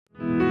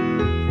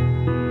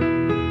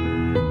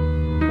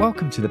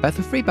Welcome to the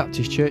Bethel Free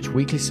Baptist Church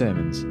weekly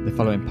sermons. The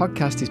following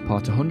podcast is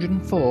part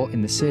 104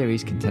 in the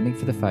series Contending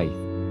for the Faith.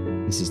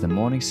 This is the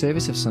morning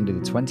service of Sunday the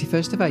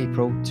 21st of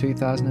April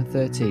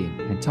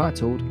 2013,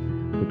 entitled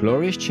The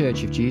Glorious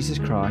Church of Jesus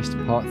Christ,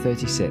 Part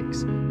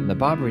 36, and the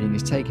Bible reading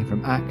is taken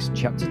from Acts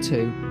chapter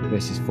 2,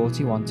 verses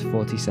 41 to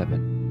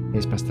 47.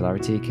 Here's Pastor Larry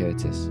T.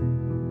 Curtis.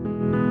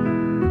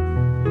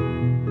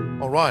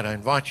 All right, I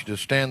invite you to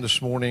stand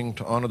this morning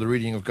to honor the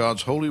reading of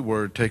God's holy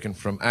word taken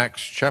from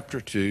Acts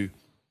chapter 2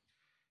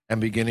 and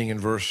beginning in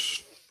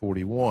verse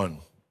 41.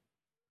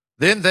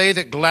 Then they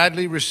that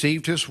gladly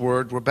received his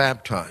word were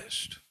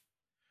baptized.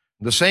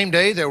 The same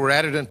day there were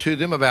added unto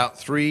them about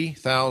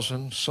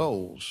 3,000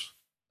 souls.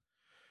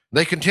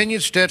 They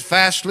continued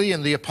steadfastly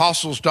in the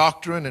apostles'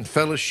 doctrine and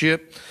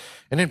fellowship,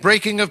 and in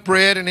breaking of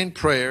bread and in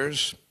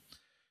prayers.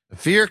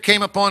 Fear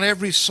came upon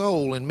every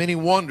soul, and many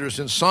wonders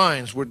and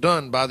signs were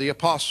done by the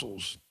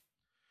apostles.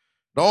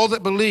 And all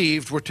that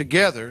believed were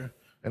together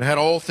and had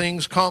all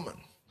things common,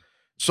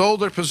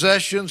 sold their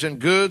possessions and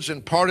goods,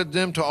 and parted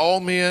them to all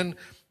men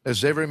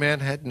as every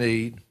man had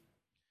need.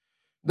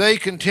 They,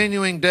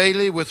 continuing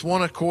daily with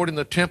one accord in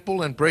the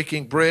temple and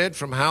breaking bread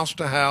from house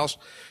to house,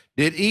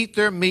 did eat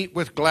their meat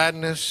with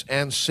gladness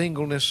and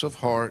singleness of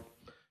heart,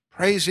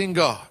 praising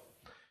God,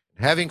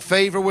 and having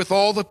favor with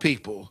all the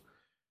people.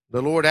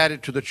 The Lord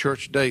added to the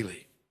church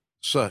daily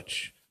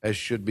such as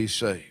should be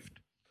saved.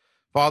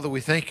 Father,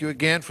 we thank you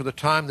again for the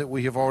time that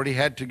we have already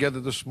had together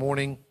this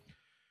morning.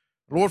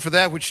 Lord, for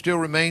that which still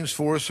remains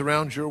for us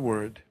around your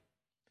word.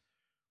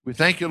 We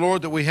thank you,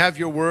 Lord, that we have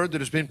your word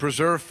that has been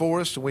preserved for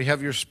us, and we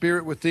have your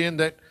spirit within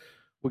that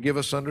will give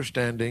us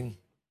understanding.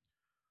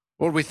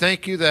 Lord, we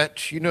thank you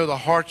that you know the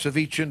hearts of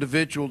each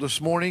individual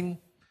this morning.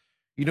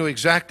 You know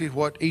exactly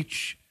what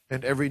each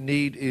and every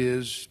need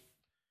is.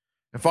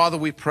 And Father,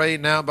 we pray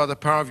now by the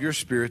power of your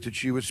Spirit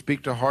that you would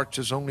speak to hearts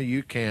as only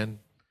you can,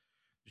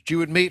 that you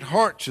would meet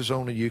hearts as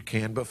only you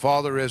can. But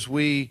Father, as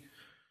we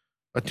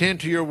attend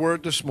to your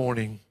word this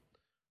morning,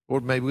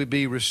 Lord, may we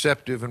be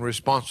receptive and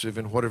responsive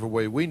in whatever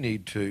way we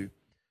need to.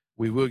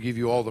 We will give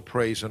you all the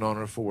praise and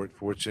honor for it,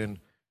 for it's in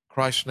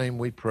Christ's name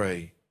we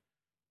pray.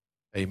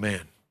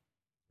 Amen.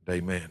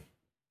 Amen.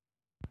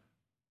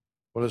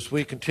 Well, as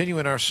we continue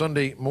in our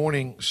Sunday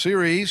morning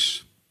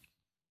series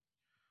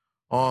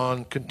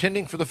on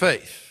contending for the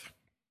faith,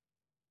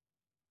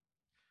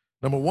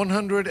 number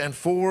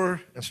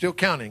 104 and still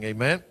counting,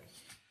 amen.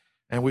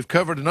 And we've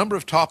covered a number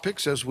of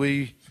topics as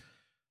we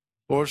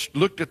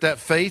looked at that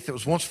faith that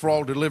was once for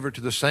all delivered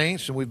to the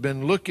saints, and we've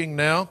been looking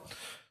now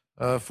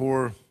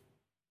for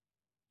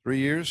 3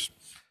 years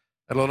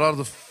at a lot of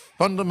the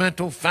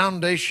fundamental,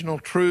 foundational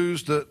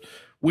truths that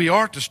we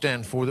are to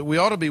stand for, that we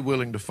ought to be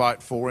willing to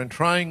fight for, and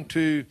trying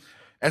to,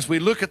 as we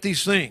look at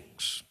these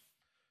things,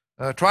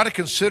 try to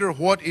consider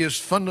what is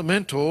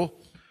fundamental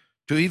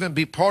to even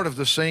be part of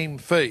the same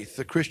faith,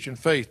 the Christian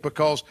faith,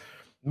 because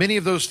many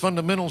of those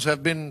fundamentals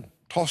have been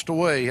tossed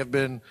away, have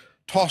been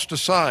tossed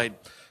aside,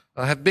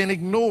 have been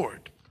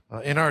ignored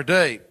in our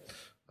day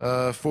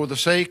for the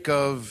sake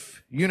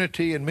of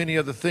unity and many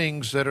other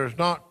things that are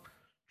not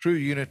true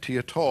unity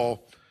at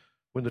all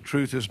when the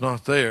truth is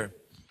not there.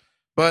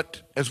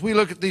 But as we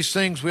look at these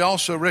things, we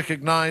also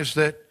recognize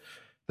that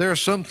there are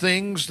some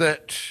things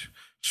that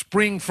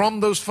spring from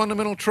those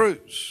fundamental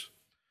truths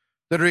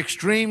that are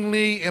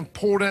extremely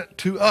important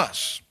to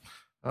us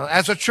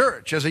as a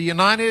church, as a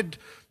united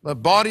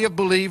body of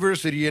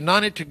believers that are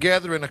united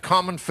together in a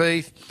common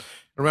faith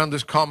around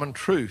this common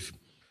truth.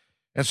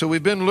 And so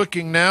we've been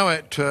looking now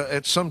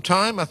at some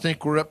time, I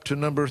think we're up to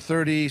number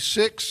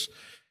 36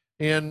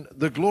 in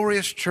the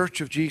glorious church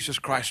of Jesus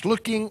Christ,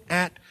 looking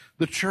at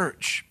the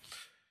church.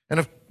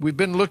 And we've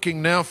been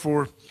looking now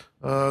for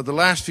the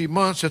last few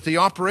months at the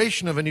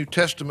operation of a New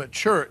Testament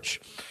church.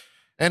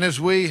 And as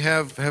we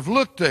have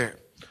looked there,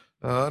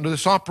 under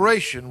this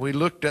operation, we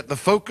looked at the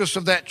focus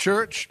of that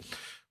church.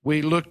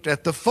 We looked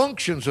at the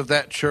functions of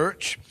that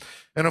church.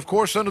 And of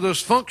course, under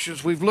those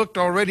functions, we've looked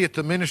already at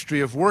the ministry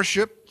of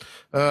worship,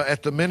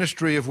 at the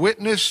ministry of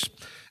witness,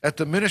 at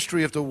the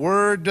ministry of the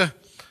word.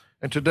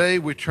 And today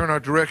we turn our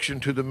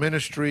direction to the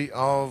ministry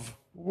of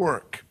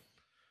work,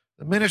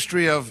 the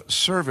ministry of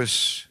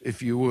service,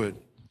 if you would.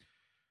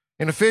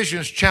 In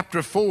Ephesians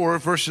chapter 4,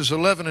 verses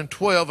 11 and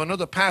 12,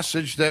 another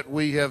passage that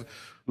we have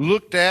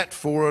looked at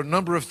for a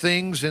number of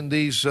things in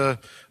these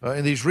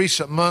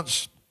recent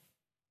months,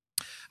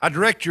 I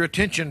direct your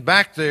attention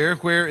back there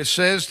where it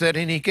says that,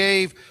 and he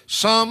gave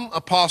some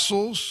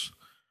apostles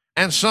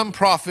and some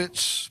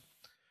prophets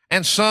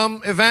and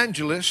some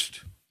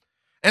evangelists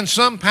and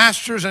some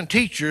pastors and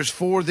teachers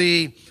for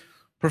the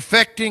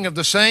perfecting of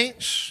the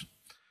saints.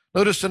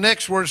 Notice the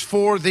next words,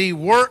 for the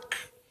work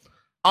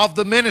of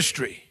the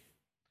ministry,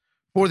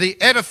 for the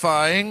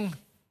edifying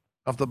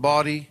of the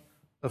body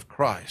of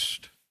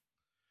Christ.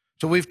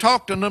 So we've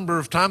talked a number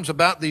of times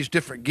about these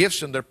different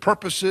gifts and their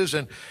purposes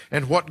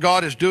and what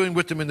God is doing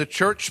with them in the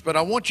church. But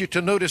I want you to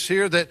notice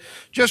here that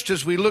just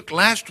as we looked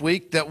last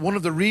week, that one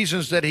of the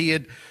reasons that he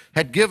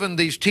had given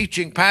these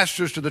teaching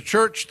pastors to the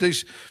church,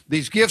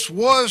 these gifts,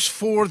 was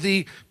for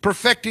the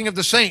perfecting of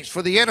the saints,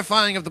 for the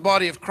edifying of the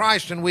body of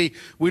Christ. And we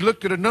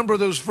looked at a number of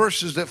those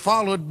verses that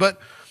followed,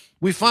 but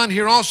we find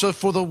here also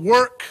for the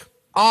work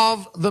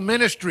of the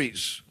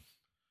ministries.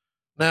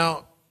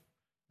 Now,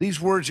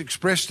 these words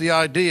express the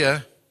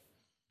idea.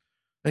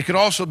 It could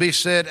also be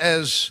said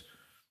as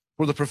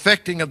for the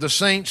perfecting of the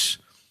saints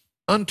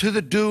unto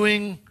the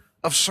doing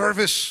of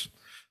service.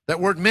 That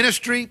word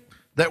ministry,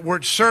 that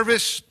word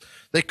service,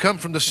 they come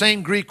from the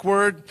same Greek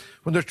word.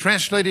 When they're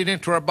translated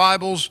into our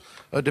Bibles,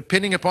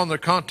 depending upon their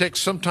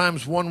context,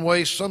 sometimes one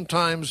way,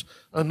 sometimes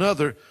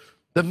another.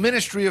 The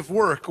ministry of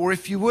work, or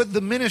if you would,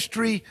 the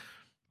ministry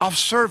of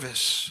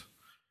service.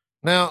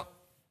 Now,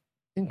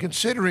 in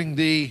considering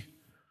the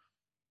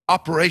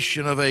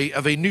operation of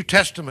a New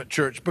Testament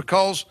church,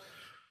 because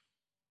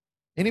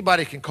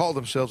anybody can call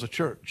themselves a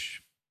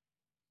church.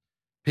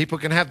 People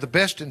can have the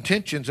best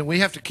intentions, and we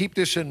have to keep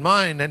this in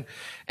mind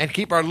and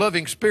keep our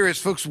loving spirits.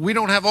 Folks, we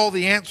don't have all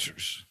the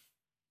answers.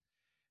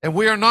 And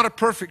we are not a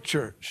perfect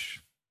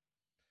church.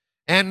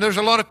 And there's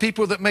a lot of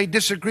people that may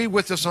disagree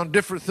with us on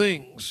different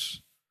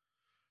things.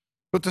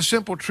 But the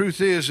simple truth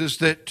is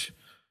that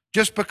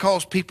just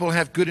because people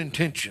have good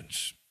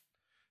intentions,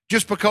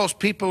 just because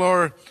people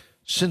are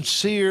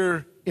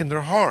sincere in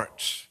their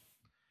hearts,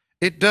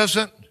 it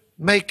doesn't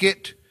make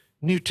it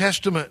New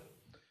Testament.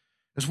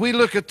 As we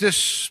look at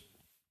this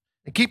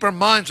and keep our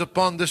minds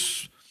upon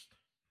this,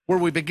 where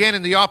we began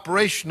in the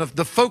operation of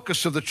the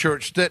focus of the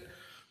church, that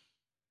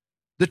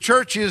the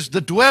church is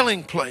the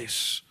dwelling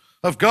place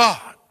of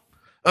God,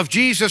 of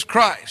Jesus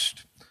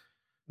Christ,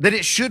 that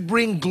it should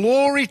bring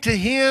glory to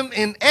Him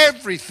in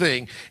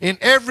everything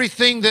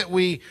that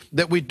we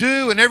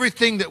do and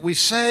everything that we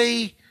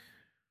say.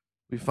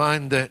 We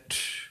find that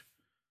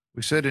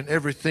we said in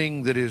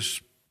everything that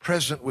is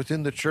present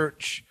within the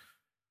church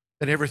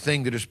and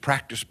everything that is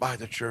practiced by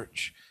the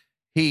church,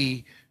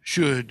 He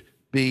should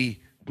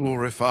be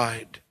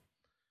glorified.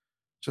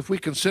 So if we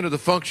consider the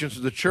functions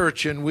of the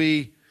church and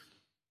we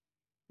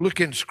look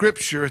in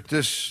Scripture at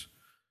this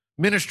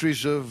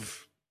ministries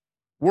of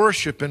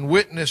worship and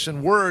witness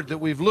and word that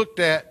we've looked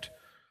at,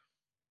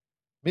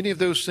 many of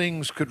those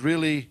things could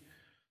really,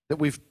 that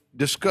we've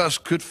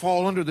discussed, could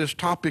fall under this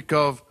topic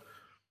of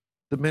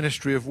the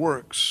ministry of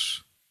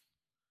works.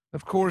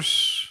 Of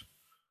course,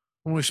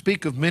 when we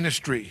speak of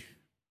ministry,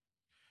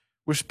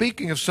 we're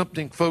speaking of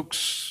something,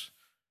 folks.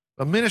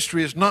 A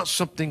ministry is not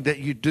something that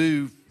you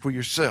do for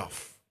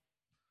yourself.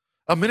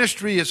 A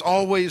ministry is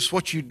always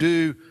what you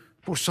do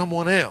for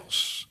someone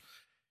else.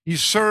 You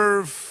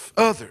serve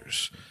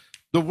others.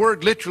 The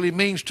word literally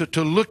means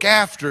to look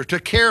after, to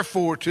care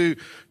for, to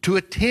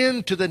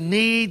attend to the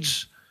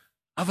needs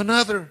of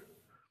another.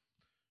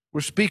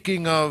 We're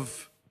speaking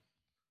of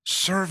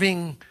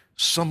serving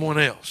someone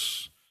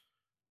else.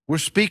 We're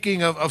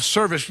speaking of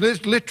service.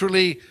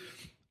 Literally,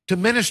 to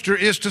minister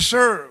is to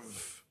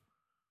serve.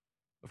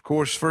 Of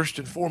course, first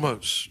and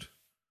foremost,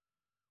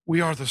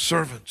 we are the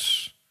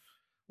servants.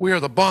 We are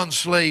the bond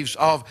slaves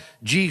of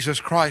Jesus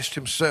Christ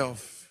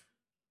Himself.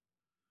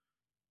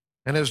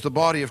 And as the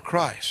body of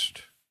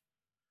Christ,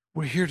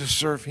 we're here to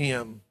serve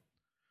Him.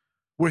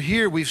 We're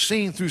here, we've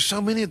seen through so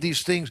many of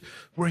these things,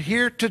 we're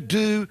here to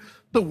do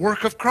the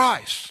work of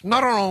Christ,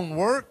 not our own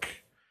work.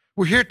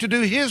 We're here to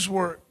do His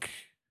work.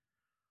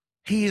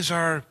 He is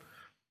our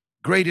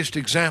greatest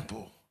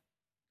example.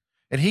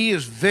 And He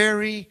is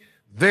very,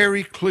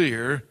 very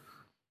clear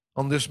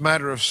on this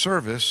matter of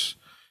service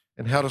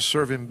and how to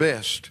serve Him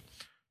best.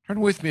 Turn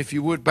with me, if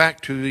you would,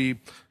 back to the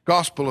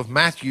Gospel of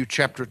Matthew,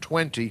 chapter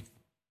 20.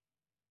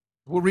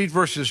 We'll read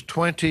verses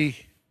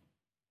 20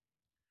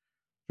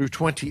 through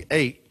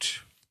 28.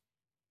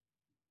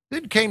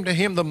 Then came to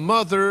Him the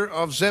mother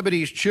of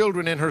Zebedee's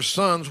children and her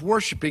sons,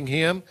 worshiping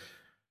Him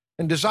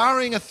and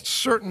desiring a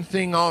certain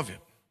thing of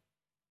Him.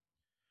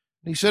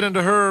 And He said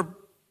unto her,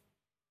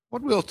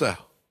 What wilt thou?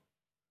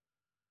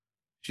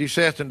 She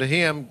saith unto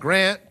Him,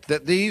 Grant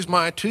that these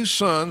my two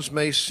sons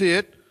may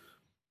sit,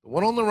 the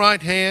one on the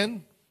right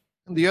hand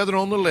and the other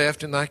on the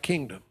left, in thy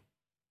kingdom.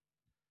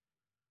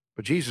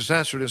 But Jesus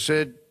answered and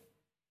said,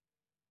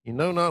 You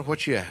know not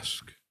what ye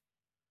ask.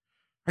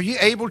 Are ye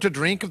able to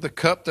drink of the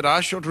cup that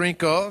I shall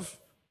drink of,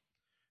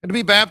 and to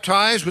be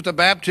baptized with the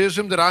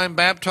baptism that I am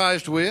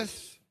baptized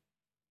with?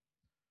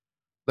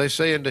 They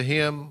say unto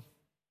Him,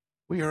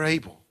 We are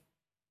able.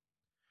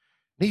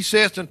 And He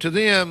saith unto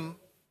them,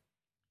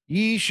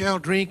 Ye shall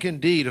drink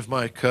indeed of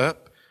my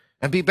cup,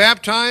 and be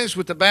baptized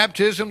with the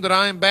baptism that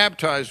I am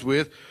baptized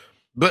with,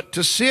 but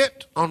to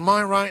sit on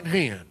my right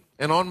hand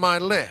and on my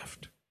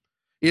left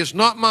is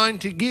not mine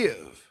to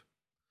give,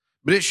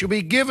 but it shall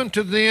be given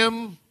to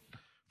them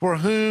for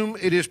whom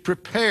it is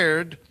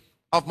prepared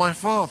of my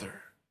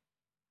Father.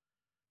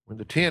 When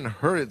the 10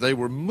 heard it, they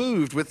were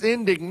moved with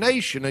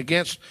indignation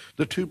against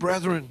the two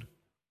brethren.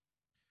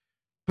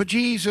 But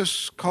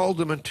Jesus called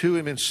them unto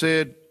Him and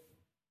said,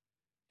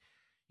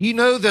 Ye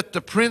know that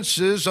the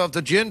princes of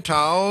the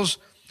Gentiles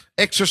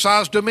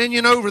exercise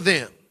dominion over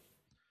them,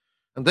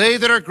 and they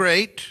that are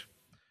great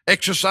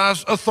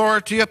exercise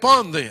authority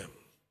upon them.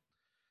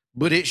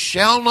 But it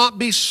shall not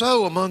be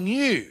so among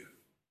you.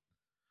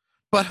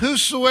 But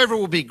whosoever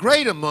will be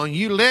great among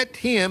you, let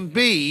him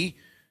be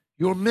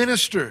your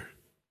minister.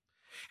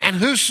 And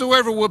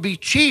whosoever will be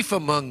chief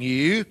among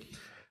you,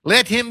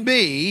 let him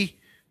be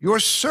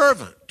your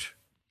servant.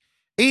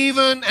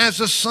 Even as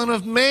the Son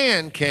of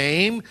Man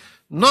came,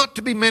 not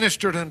to be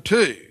ministered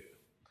unto,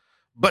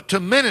 but to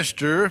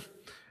minister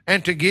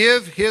and to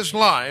give his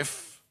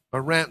life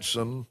a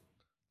ransom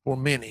for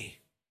many.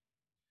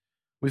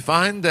 We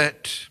find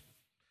that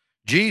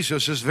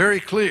Jesus is very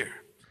clear.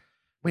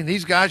 I mean,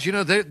 these guys, you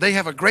know, they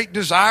have a great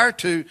desire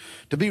to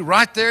be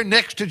right there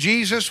next to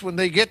Jesus when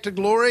they get to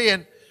glory.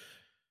 And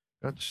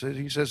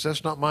he says,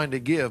 that's not mine to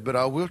give, but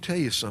I will tell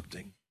you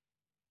something.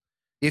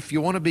 If you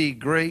want to be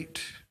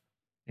great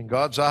in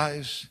God's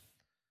eyes,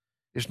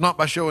 it's not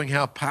by showing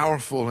how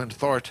powerful and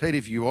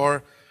authoritative you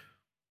are.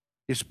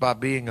 It's by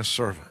being a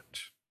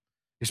servant.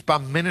 It's by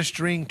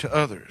ministering to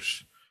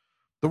others.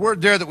 The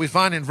word there that we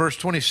find in verse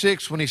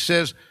 26 when he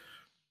says,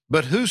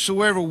 but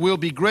whosoever will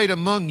be great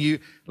among you,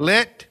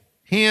 let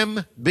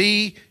him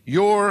be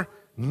your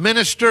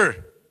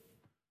minister.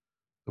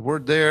 The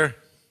word there,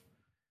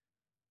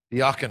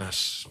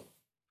 diakonos,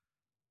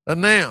 a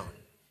noun,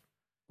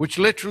 which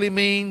literally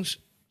means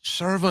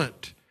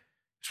servant.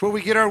 It's where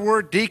we get our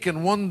word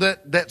deacon, one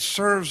that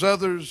serves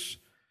others.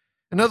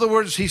 In other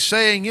words, he's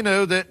saying, you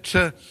know, that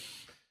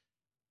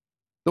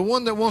the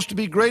one that wants to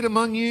be great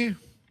among you,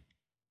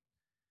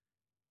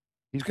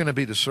 he's going to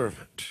be the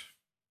servant.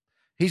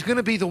 He's going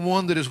to be the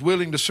one that is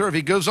willing to serve.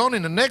 He goes on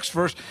in the next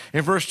verse,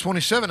 in verse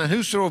 27, and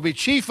whoso will be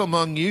chief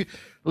among you,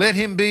 let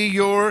him be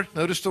your,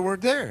 notice the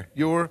word there,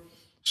 your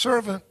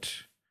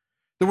servant.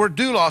 The word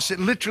doulos, it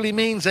literally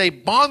means a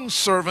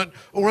bondservant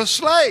or a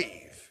slave.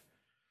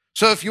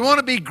 So if you want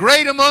to be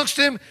great amongst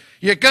them,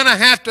 you're going to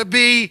have to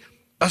be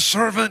a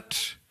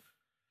servant.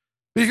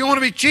 If you want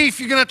to be chief,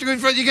 you're going to have to go in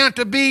front. You're going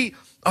to have to be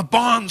a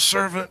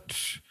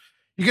bondservant.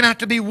 You're going to have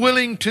to be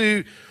willing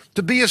to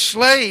be a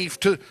slave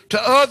to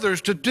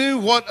others, to do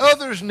what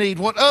others need,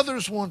 what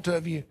others want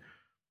of you.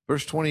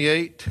 Verse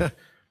 28,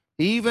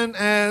 even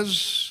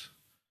as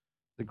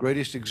the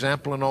greatest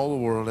example in all the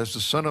world, as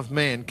the Son of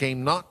Man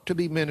came not to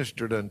be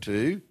ministered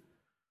unto,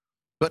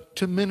 but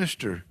to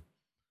minister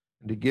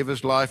and to give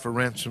his life a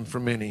ransom for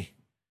many.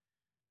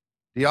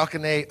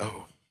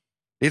 Diakoneo.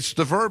 It's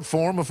the verb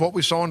form of what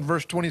we saw in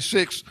verse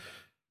 26,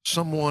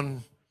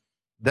 someone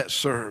that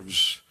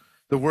serves.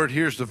 The word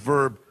here is the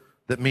verb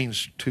that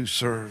means to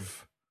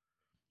serve.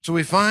 So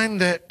we find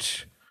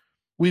that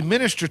we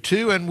minister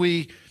to and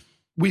we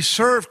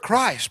serve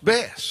Christ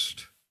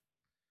best.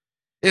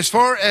 As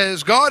far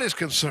as God is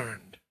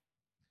concerned,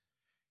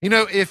 you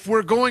know, if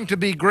we're going to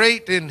be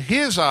great in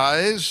his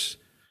eyes,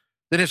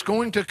 then it's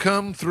going to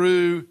come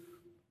through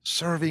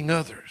serving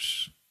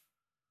others.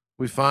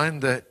 We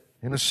find that,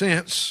 in a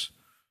sense,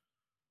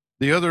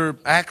 the other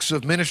acts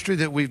of ministry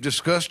that we've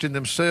discussed in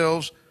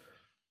themselves,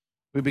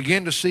 we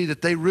begin to see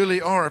that they really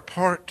are a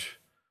part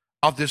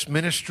of this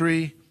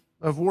ministry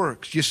of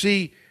works. You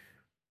see,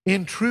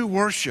 in true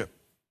worship,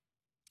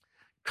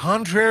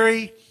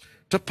 contrary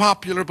to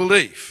popular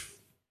belief,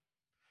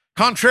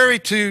 contrary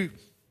to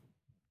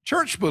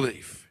church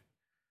belief,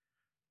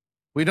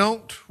 we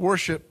don't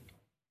worship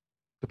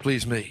to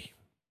please me.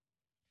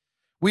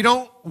 We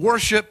don't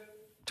worship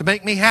to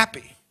make me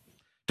happy,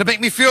 to make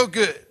me feel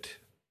good.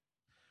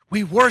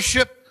 We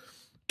worship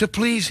to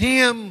please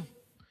him.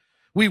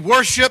 We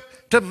worship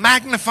to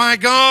magnify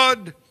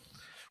God.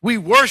 We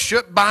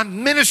worship by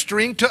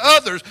ministering to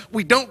others.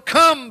 We don't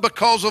come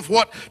because of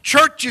what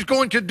church is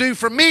going to do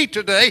for me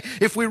today.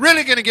 If we're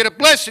really going to get a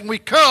blessing, we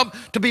come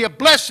to be a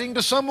blessing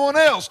to someone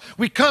else.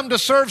 We come to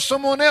serve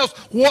someone else.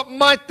 What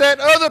might that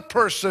other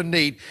person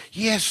need?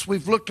 Yes,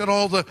 we've looked at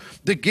all the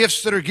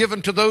gifts that are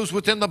given to those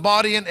within the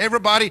body, and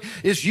everybody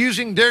is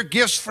using their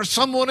gifts for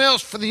someone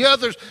else, for the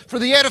others, for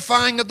the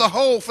edifying of the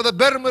whole, for the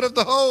betterment of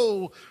the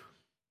whole.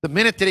 The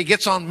minute that he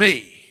gets on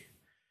me,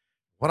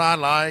 what I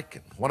like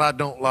and what I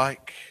don't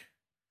like,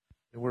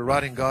 and we're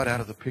writing God out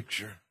of the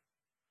picture.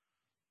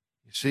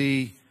 You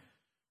see,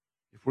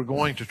 if we're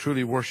going to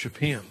truly worship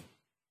him,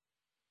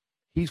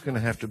 he's going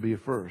to have to be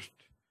first.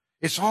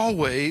 It's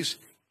always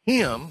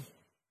him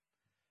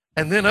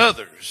and then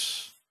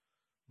others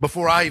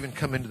before I even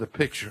come into the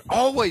picture.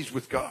 Always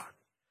with God.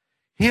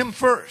 Him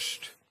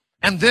first,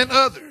 and then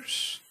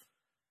others,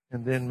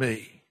 and then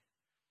me.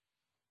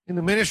 In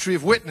the ministry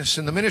of witness,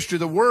 in the ministry of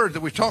the word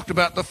that we talked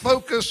about, the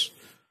focus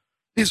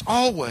is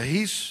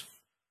always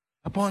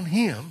upon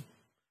him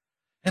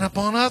and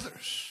upon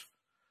others.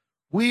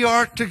 We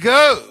are to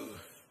go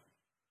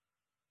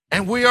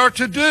and we are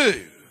to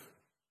do,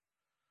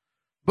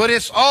 but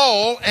it's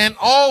all and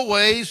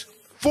always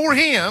for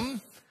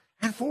him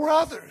and for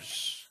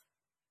others.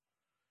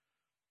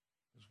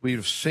 As we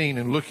have seen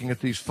in looking at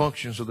these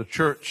functions of the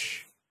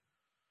church,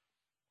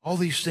 all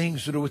these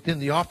things that are within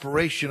the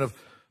operation of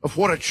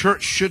what a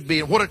church should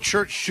be and what a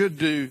church should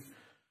do,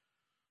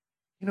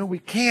 We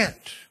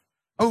can't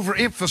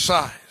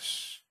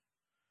overemphasize.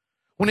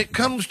 When it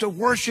comes to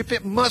worship,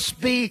 it must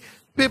be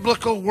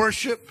biblical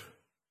worship.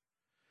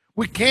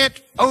 We can't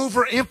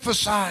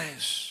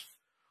overemphasize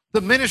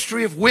the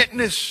ministry of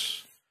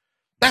witness.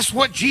 That's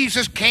what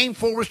Jesus came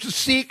for, was to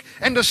seek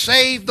and to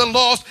save the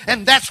lost.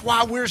 And that's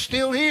why we're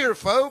still here,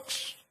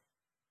 folks.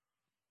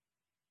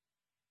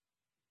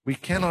 We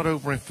cannot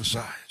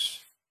overemphasize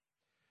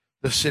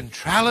the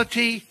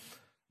centrality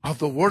of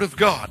the Word of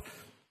God,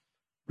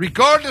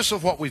 regardless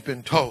of what we've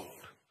been told,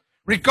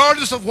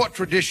 regardless of what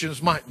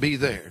traditions might be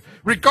there,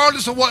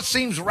 regardless of what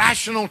seems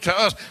rational to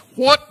us.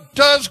 What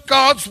does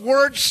God's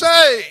Word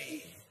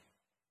say?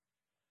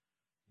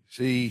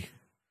 See,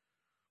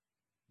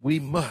 we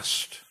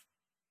must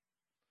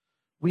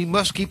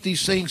keep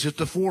these things at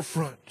the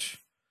forefront.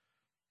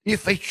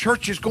 If a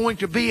church is going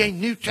to be a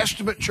New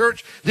Testament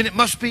church, then it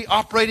must be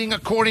operating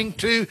according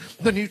to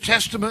the New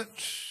Testament.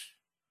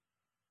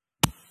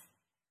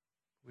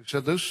 We've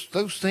said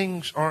those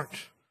things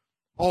aren't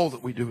all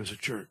that we do as a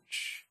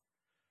church.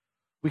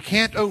 We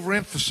can't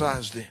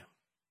overemphasize them.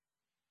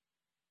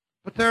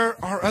 But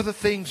there are other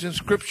things in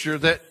Scripture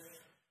that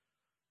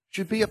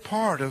should be a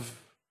part of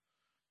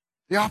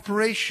the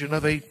operation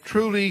of a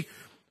truly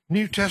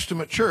New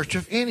Testament church,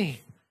 of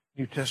any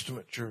New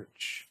Testament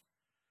church.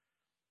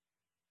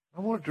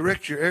 I want to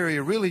direct your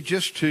area really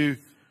just to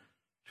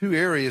two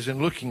areas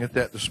in looking at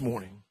that this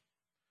morning.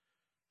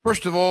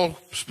 First of all,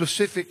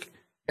 specific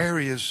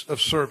areas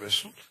of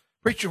service.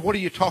 Preacher, what are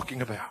you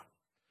talking about?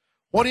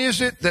 What is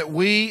it that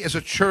we as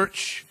a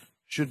church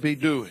should be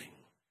doing?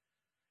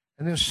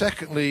 And then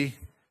secondly,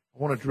 I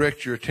want to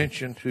direct your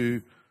attention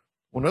to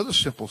one other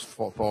simple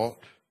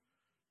thought.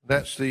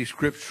 That's the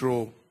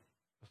scriptural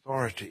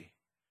authority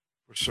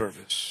for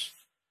service.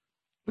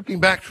 Looking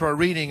back to our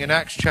reading in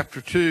Acts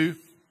chapter 2,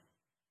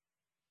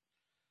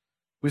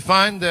 we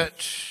find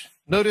that,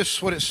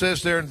 notice what it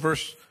says there in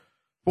verse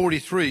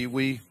 43.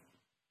 We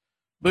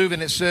move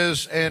and it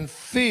says, and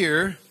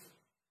fear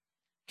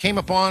came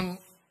upon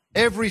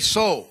every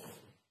soul.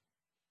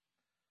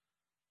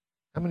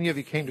 How many of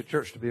you came to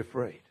church to be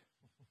afraid?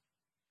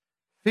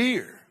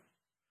 Fear.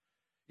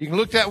 You can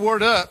look that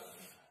word up.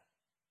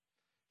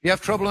 If you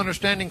have trouble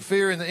understanding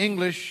fear in the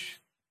English,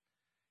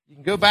 you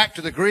can go back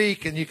to the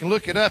Greek and you can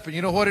look it up, and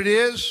you know what it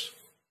is?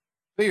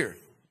 Fear.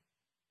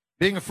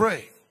 Being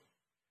afraid.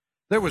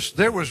 There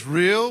was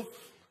real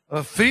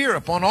fear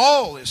upon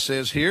all, it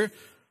says here.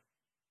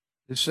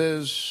 It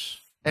says,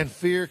 and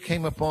fear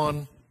came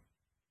upon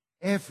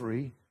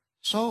every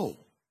soul.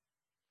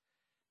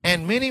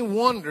 And many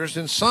wonders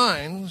and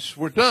signs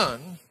were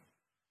done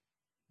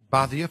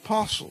by the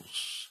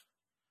apostles.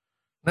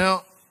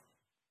 Now,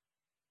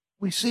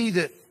 we see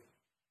that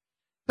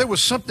there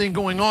was something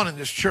going on in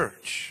this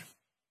church.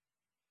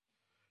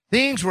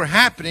 Things were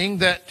happening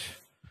that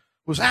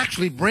was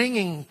actually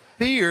bringing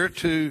fear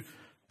to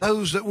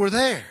those that were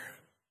there.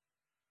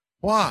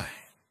 Why?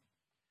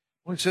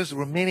 Well, it says there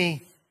were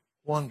many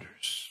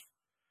wonders.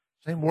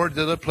 Same word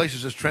that other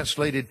places is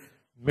translated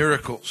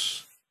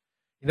miracles.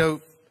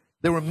 There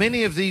were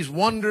many of these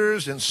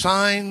wonders and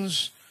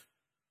signs.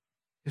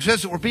 It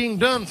says that were being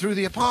done through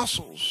the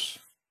apostles.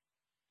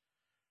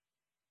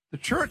 The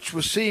church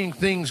was seeing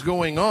things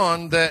going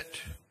on that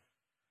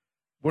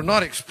were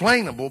not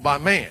explainable by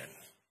man.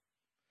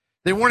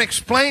 They weren't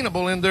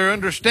explainable in their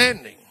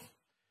understanding.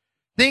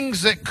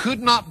 Things that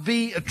could not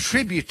be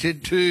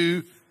attributed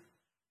to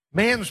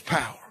man's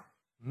power,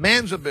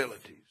 man's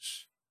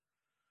abilities.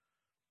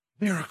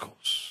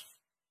 Miracles.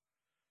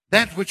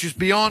 That which is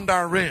beyond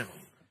our realm,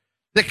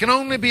 that can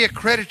only be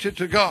accredited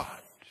to God.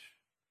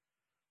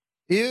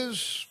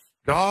 Is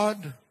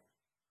God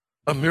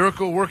a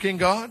miracle-working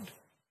God?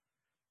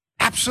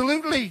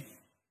 Absolutely.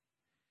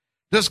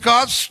 Does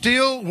God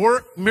still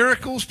work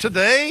miracles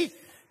today?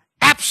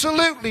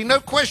 Absolutely, no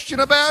question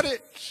about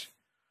it.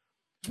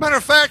 As a matter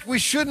of fact, we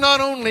should not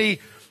only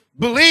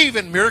believe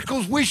in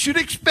miracles, we should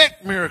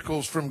expect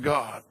miracles from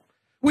God.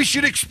 We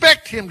should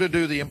expect Him to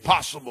do the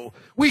impossible.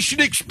 We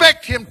should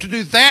expect Him to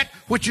do that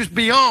which is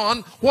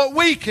beyond what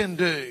we can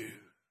do.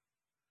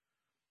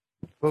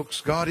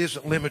 Folks, God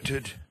isn't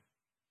limited.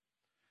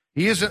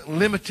 He isn't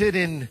limited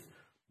in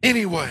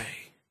any way.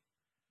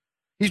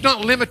 He's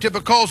not limited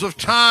because of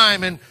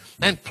time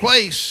and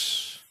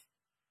place.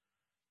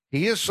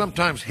 He is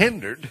sometimes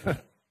hindered.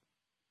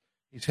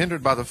 He's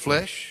hindered by the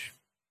flesh.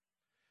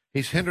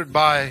 He's hindered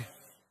by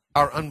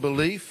our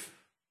unbelief.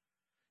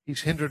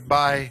 He's hindered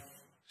by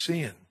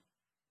sin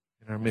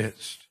in our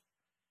midst.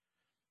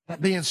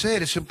 That being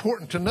said, it's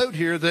important to note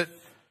here that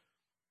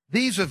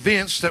these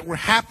events that were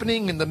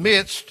happening in the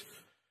midst,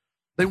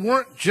 they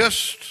weren't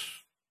just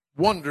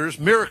wonders,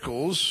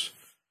 miracles.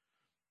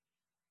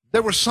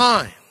 There were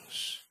signs.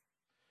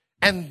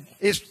 And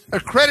it's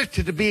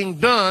accredited to being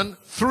done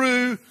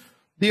through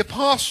the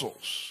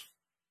apostles.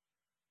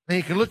 And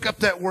you can look up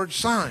that word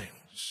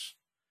signs.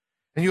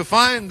 And you'll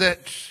find that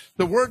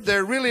the word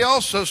there really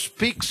also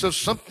speaks of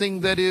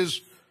something that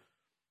is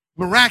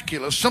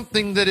miraculous,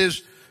 something that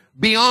is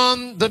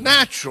beyond the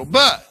natural.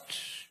 But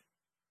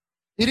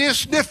it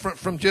is different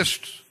from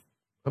just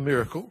a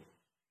miracle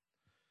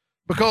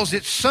because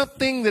it's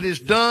something that is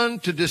done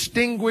to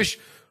distinguish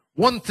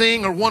one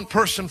thing or one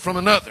person from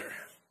another.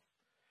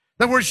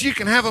 In other words, you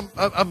can have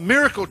a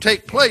miracle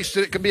take place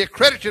that it can be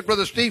accredited,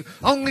 Brother Steve,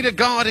 only to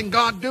God and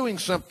God doing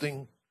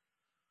something.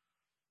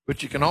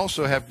 But you can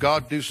also have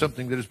God do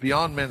something that is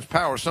beyond man's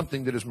power,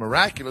 something that is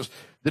miraculous,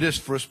 that is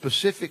for a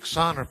specific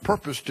sign or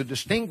purpose to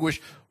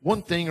distinguish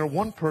one thing or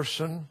one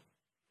person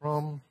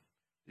from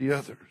the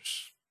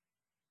others.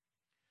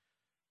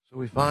 So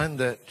we find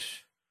that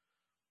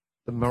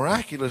the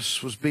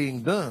miraculous was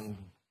being done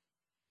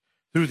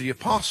through the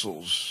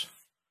apostles.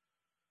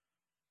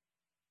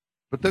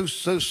 But those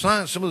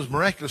signs, some of those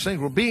miraculous things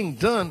were being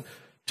done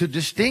to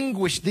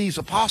distinguish these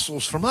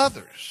apostles from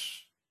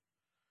others.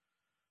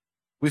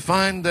 We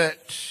find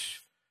that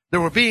they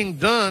were being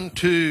done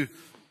to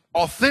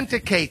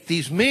authenticate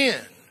these men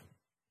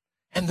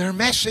and their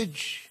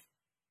message,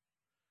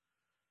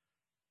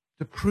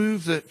 to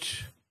prove that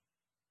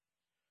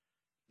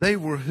they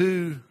were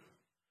who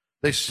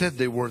they said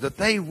they were, that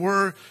they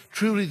were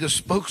truly the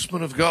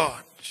spokesman of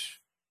God.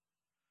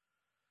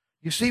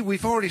 You see,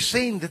 we've already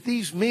seen that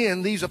these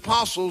men, these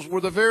apostles,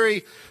 were the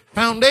very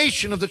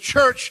foundation of the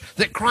church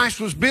that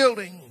Christ was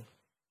building.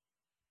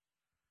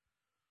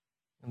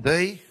 And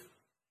they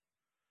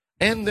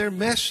and their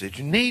message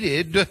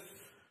needed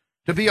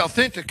to be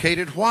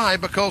authenticated. Why?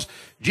 Because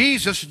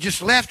Jesus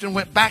just left and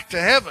went back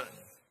to heaven.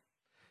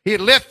 He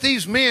had left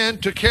these men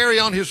to carry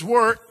on his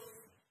work,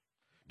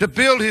 to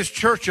build his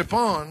church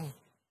upon.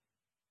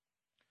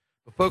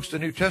 But folks, the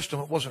New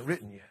Testament wasn't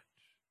written yet.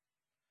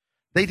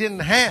 They didn't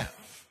have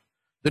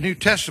the New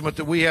Testament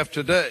that we have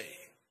today.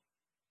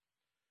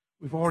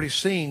 We've already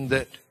seen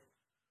that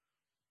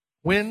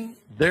when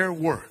their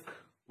work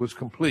was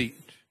complete,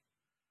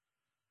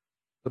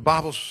 the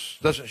Bible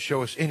doesn't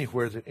show us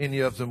anywhere that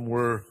any of them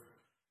were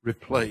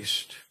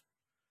replaced.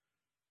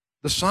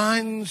 The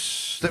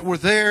signs that were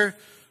there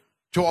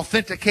to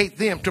authenticate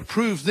them, to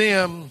prove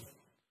them,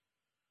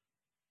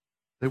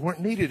 they weren't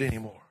needed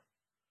anymore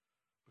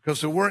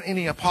because there weren't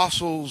any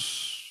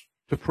apostles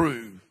to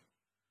prove.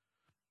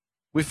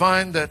 We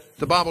find that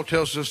the Bible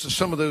tells us that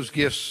some of those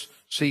gifts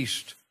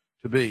ceased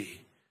to be.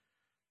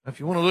 Now, if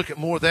you want to look at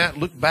more of that,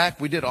 look back.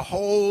 We did a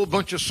whole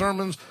bunch of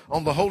sermons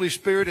on the Holy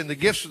Spirit and the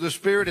gifts of the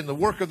Spirit and the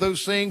work of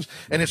those things,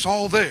 and it's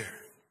all there.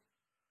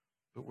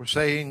 But we're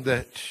saying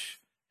that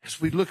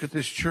as we look at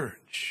this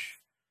church,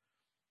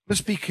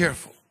 let's be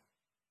careful.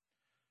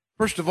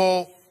 First of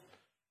all,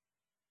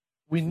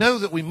 we know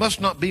that we must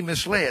not be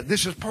misled.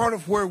 This is part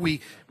of where we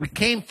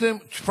came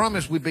from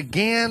as we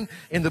began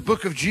in the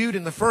book of Jude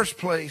in the first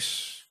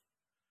place.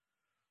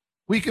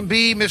 We can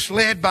be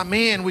misled by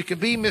men. We can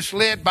be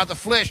misled by the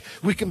flesh.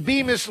 We can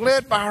be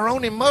misled by our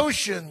own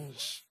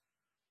emotions.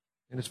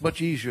 And it's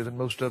much easier than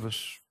most of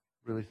us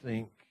really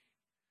think.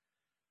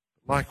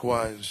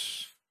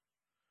 Likewise,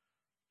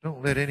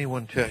 don't let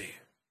anyone tell you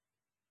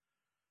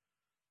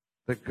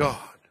that God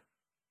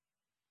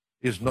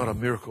is not a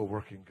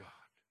miracle-working God.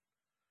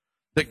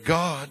 That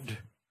God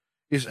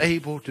is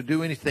able to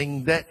do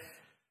anything. That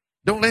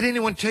don't let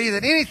anyone tell you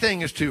that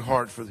anything is too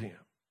hard for them.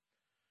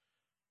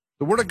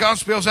 The Word of God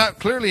spells out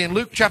clearly in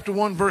Luke chapter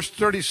 1 verse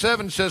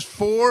 37. It says,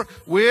 "For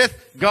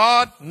with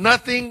God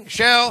nothing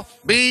shall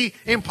be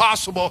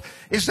impossible."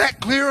 Is that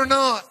clear or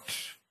not?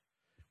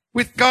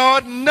 With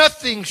God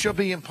nothing shall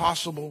be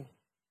impossible.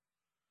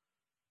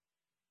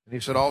 And he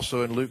said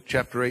also in Luke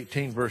chapter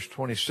 18 verse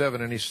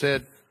 27, and he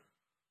said,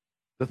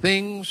 "The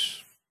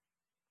things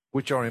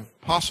which are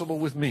impossible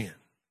with men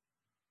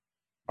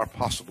are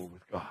possible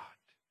with God."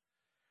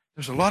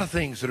 There's a lot of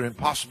things that are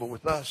impossible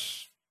with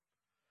us.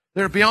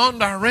 They're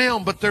beyond our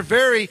realm, but they're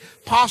very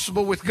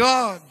possible with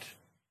God.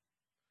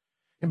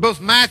 In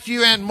both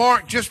Matthew and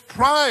Mark, just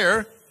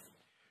prior to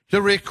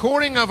the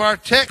recording of our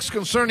text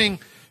concerning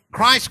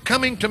Christ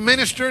coming to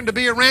minister and to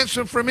be a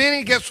ransom for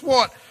many, guess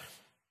what?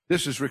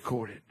 This is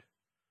recorded,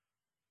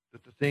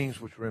 that the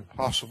things which were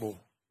impossible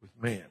with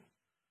men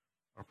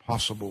are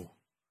possible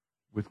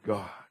with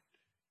God.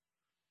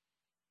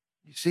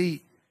 You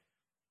see,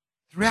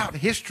 throughout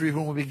history,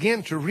 when we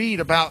begin to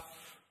read about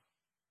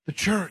the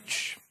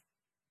church,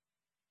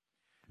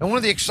 and one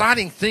of the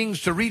exciting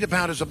things to read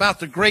about is about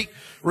the great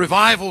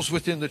revivals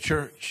within the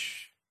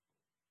church.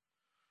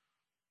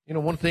 You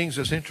know, one thing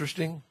that's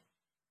interesting,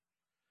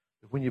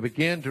 when you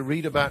begin to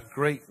read about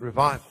great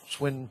revivals,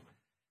 when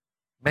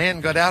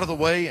man got out of the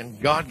way and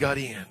God got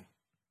in,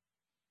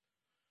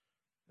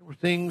 there were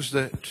things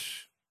that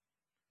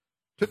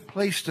took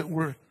place that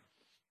were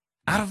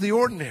out of the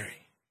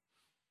ordinary.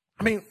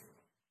 I mean,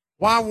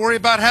 why worry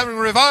about having a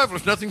revival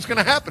if nothing's going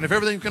to happen, if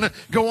everything's going to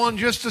go on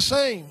just the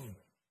same?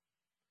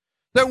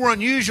 There were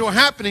unusual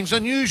happenings,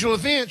 unusual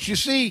events. You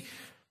see,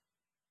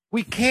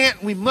 we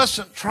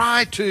mustn't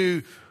try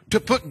to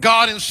put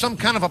God in some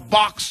kind of a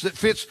box that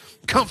fits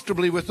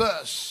comfortably with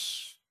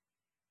us.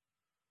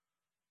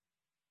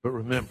 But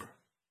remember,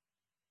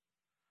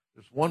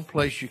 there's one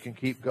place you can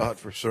keep God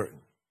for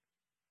certain.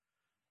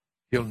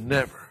 He'll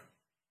never,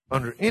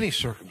 under any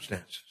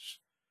circumstances,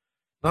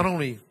 not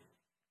only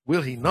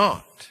will He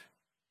not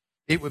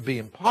it would be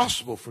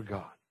impossible for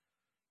God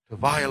to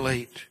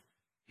violate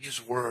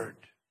His Word.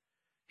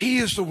 He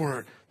is the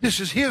Word. This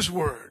is His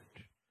Word.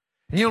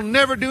 And He'll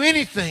never do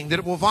anything that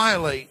it will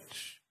violate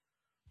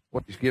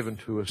what He's given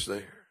to us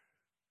there.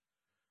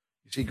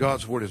 You see,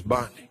 God's Word is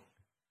binding,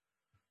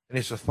 and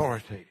it's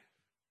authoritative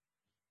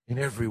in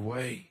every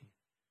way.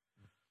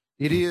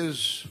 It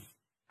is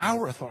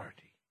our authority.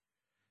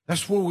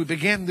 That's where we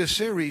began this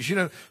series. You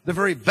know, the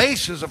very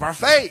basis of our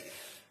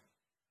faith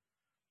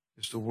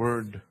is the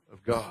Word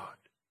of God.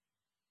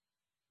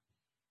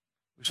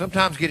 We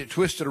sometimes get it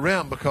twisted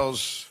around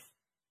because,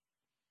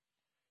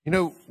 you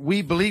know,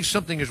 we believe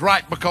something is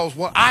right because,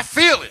 well, I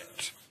feel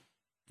it.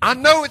 I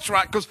know it's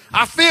right because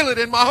I feel it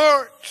in my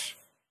heart.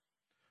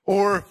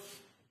 Or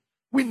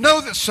we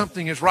know that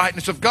something is right and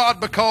it's of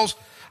God because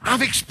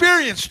I've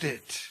experienced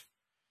it.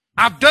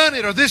 I've done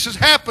it, or this has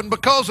happened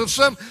because of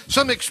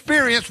some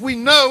experience. We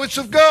know it's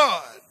of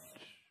God.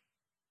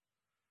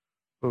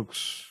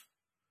 Folks,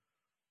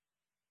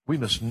 we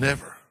must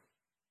never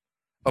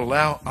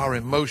allow our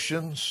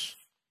emotions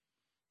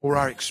or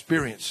our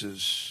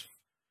experiences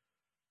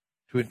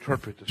to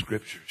interpret the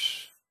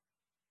Scriptures.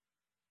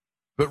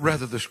 But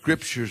rather, the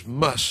Scriptures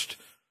must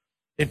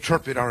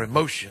interpret our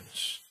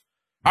emotions.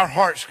 Our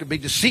hearts can be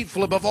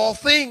deceitful above all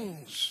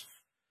things.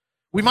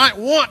 We might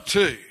want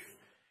to.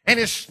 And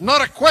it's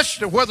not a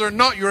question of whether or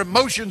not your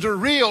emotions are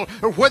real,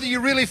 or whether you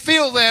really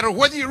feel that, or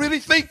whether you really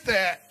think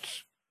that.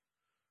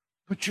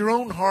 But your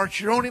own heart,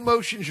 your own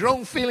emotions, your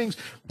own feelings,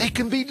 they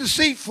can be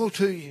deceitful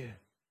to you.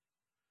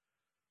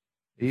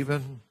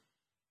 Even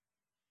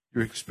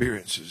your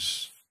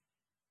experiences.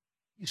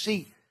 You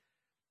see,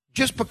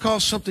 just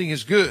because something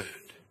is good,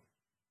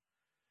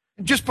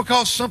 and just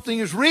because something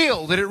is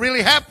real, that it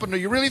really happened or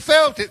you really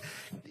felt it,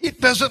 it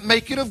doesn't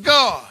make it of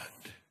God.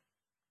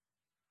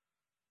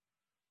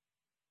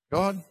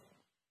 God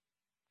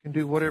can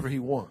do whatever He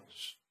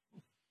wants,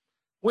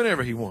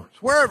 whenever He wants,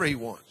 wherever He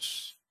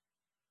wants.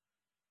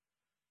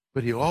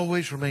 But He'll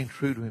always remain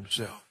true to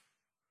Himself,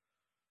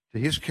 to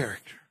His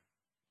character,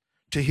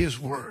 to His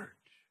Word.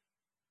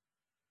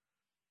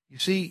 You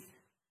see,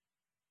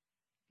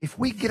 if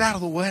we get out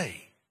of the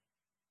way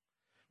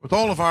with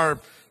all of our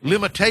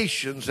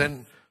limitations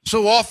and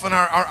so often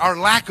our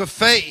lack of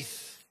faith,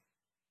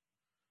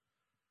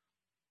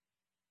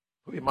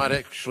 we might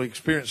actually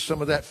experience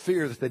some of that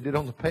fear that they did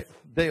on the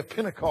day of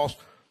Pentecost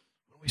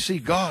when we see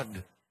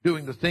God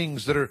doing the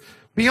things that are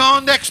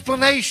beyond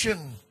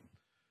explanation.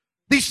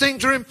 These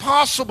things are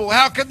impossible.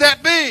 How could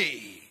that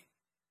be?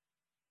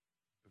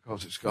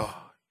 Because it's God.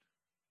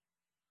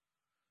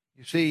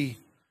 You see,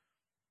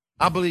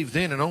 I believe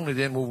then and only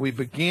then will we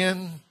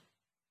begin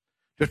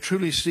to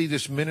truly see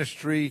this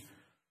ministry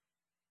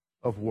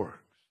of works,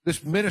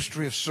 this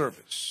ministry of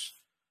service.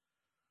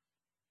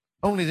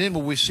 Only then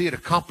will we see it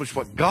accomplish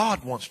what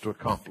God wants to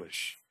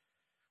accomplish.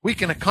 We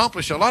can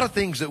accomplish a lot of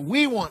things that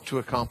we want to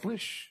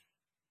accomplish,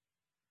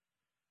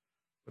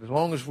 but as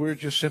long as we're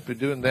just simply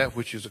doing that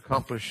which is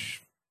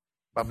accomplished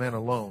by man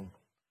alone,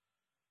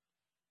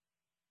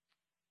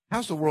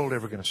 how's the world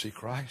ever going to see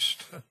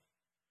Christ?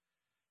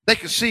 They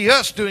can see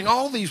us doing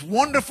all these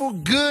wonderful,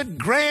 good,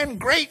 grand,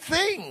 great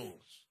things.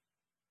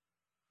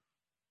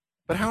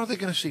 But how are they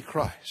going to see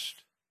Christ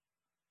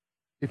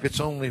if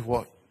it's only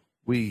what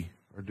we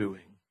are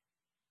doing?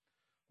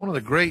 One of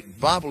the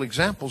great Bible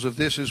examples of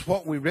this is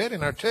what we read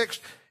in our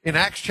text in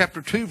Acts chapter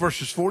 2,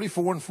 verses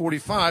 44 and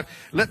 45.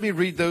 Let me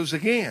read those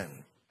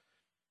again.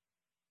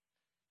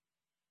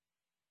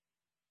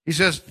 He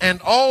says, "And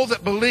all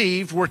that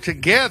believed were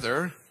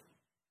together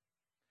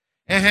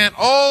and had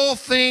all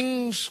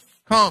things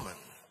common,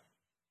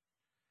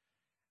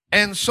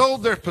 and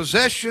sold their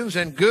possessions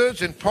and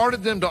goods and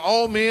parted them to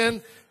all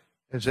men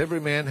as every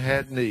man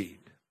had need."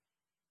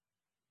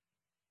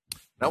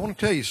 Now, I want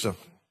to tell you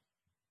something.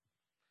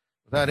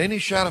 Without any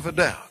shadow of a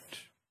doubt,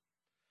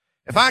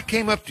 if I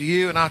came up to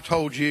you and I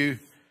told you,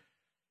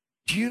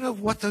 do you know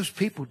what those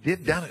people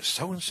did down at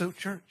so-and-so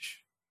church?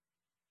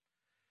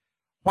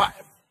 Why,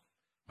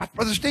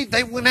 Brother Steve,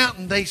 they went out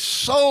and they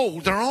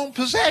sold their own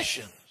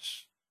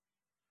possessions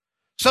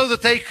so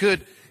that they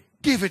could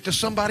give it to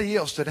somebody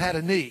else that had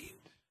a need.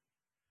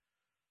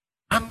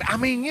 I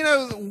mean, you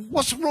know,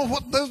 what's wrong?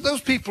 What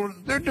those people,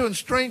 they're doing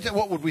strange things.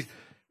 What would we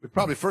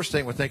probably first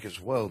thing we think is,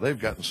 well, they've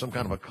gotten some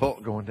kind of a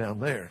cult going down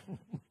there.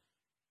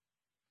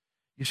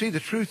 You see, the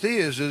truth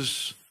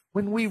is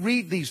when we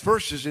read these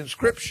verses in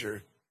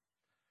Scripture,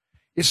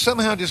 it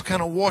somehow just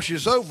kind of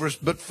washes over us.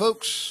 But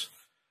folks,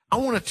 I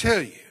want to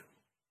tell you,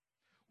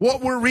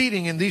 what we're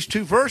reading in these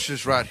two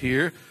verses right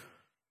here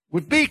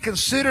would be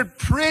considered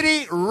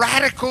pretty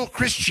radical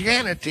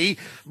Christianity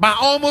by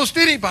almost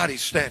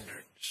anybody's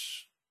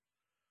standards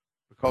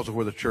because of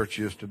where the church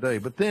is today.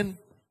 But then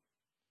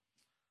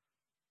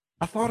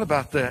I thought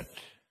about that,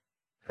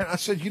 and I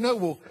said, you know,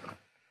 well,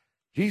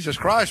 Jesus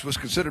Christ was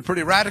considered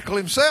pretty radical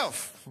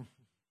himself.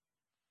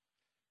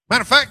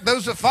 Matter of fact,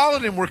 those that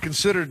followed him were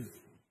considered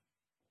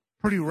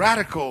pretty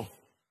radical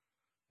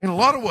in a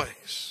lot of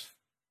ways.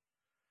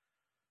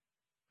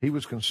 He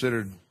was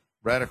considered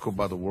radical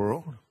by the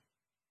world.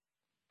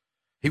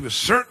 He was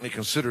certainly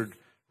considered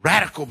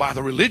radical by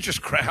the religious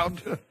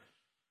crowd.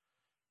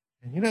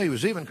 And he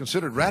was even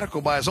considered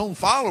radical by his own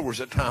followers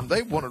at times.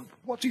 They wondered,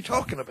 what's he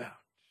talking about?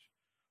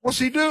 What's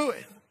he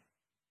doing?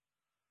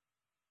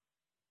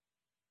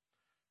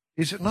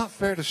 Is it not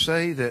fair to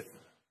say that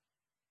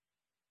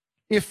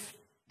if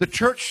the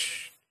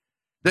church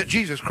that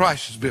Jesus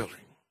Christ is building,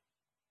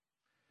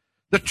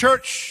 the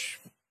church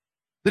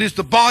that is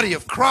the body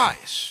of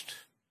Christ,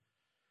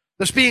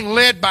 that's being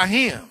led by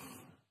Him,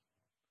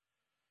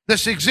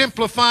 that's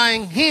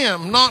exemplifying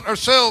Him, not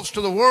ourselves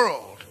to the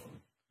world,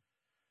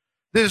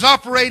 that is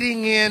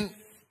operating in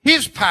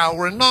His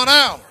power and not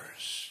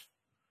ours,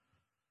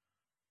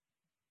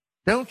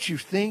 don't you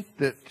think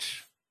that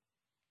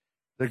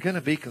they're going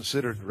to be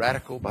considered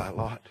radical by a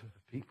lot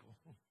of people?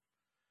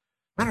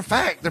 Matter of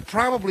fact, they're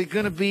probably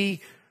going to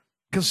be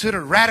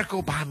considered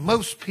radical by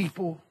most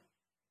people.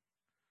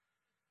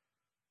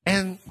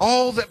 And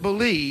all that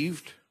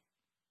believed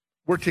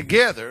were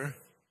together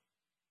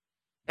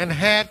and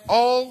had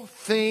all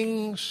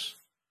things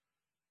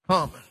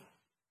common.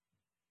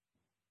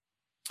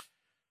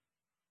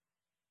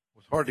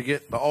 It's hard to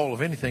get the all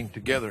of anything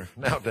together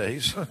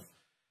nowadays,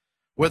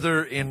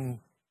 whether in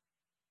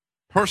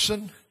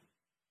person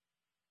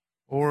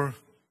or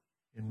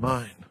in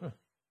mind.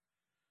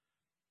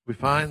 We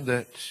find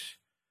that,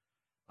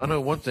 I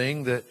know one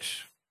thing, that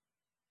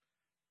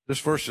this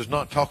verse is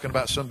not talking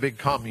about some big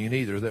commune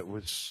either that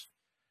we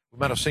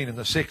might have seen in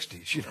the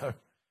 60s,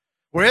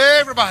 where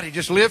everybody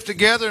just lived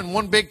together in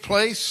one big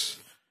place.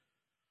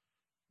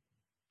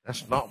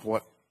 That's not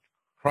what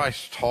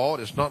Christ taught.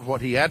 It's not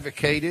what He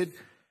advocated.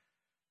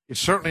 It's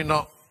certainly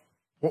not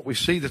what we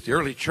see that the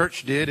early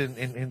church did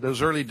in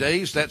those early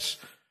days. That's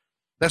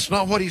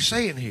not what He's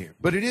saying here.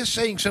 But it is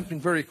saying something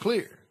very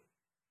clear.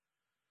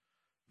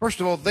 First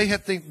of all, they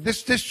had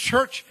this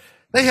church,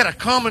 they had a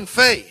common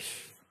faith.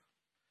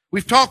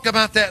 We've talked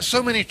about that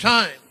so many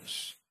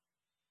times.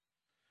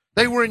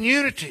 They were in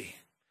unity.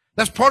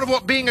 That's part of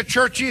what being a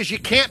church is. You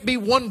can't be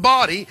one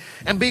body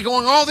and be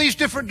going all these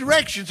different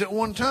directions at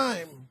one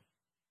time.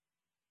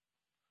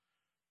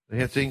 They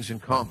had things in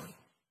common.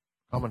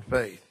 Common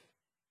faith.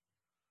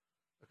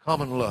 A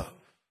common love.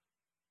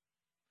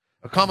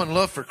 A common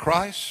love for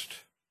Christ.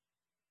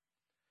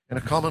 And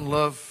a common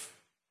love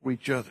for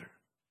each other.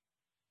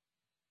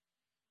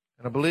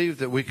 And I believe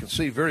that we can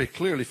see very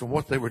clearly from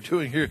what they were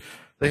doing here,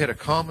 they had a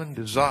common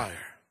desire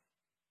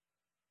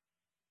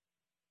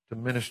to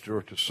minister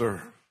or to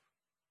serve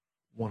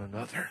one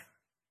another.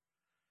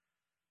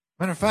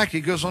 Matter of fact,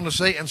 he goes on to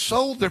say, and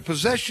sold their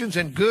possessions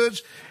and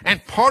goods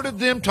and parted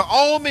them to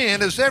all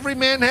men as every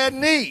man had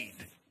need.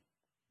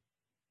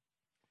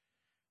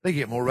 They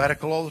get more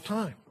radical all the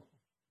time.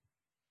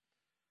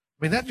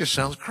 I mean, that just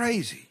sounds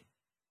crazy.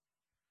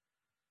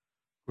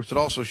 Of course, it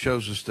also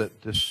shows us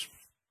that this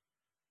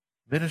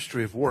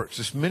ministry of works,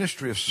 this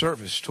ministry of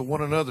service to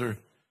one another,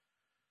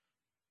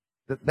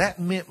 that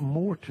meant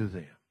more to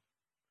them.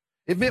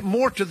 It meant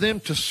more to them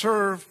to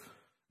serve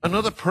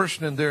another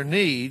person in their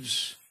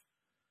needs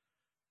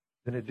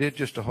than it did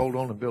just to hold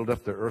on and build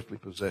up their earthly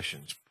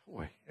possessions.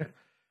 Boy,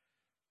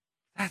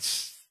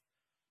 that's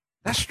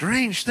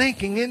strange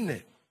thinking, isn't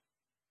it?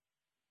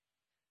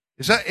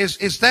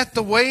 Is that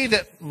the way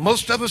that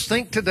most of us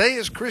think today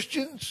as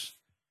Christians?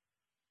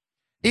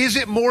 Is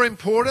it more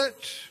important?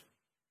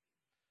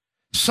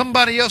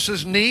 Somebody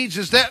else's needs?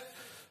 Is that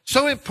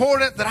so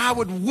important that I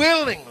would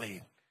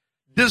willingly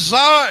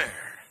desire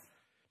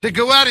to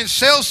go out and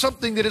sell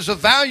something that is of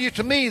value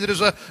to me, that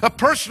is a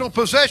personal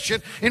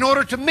possession, in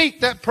order to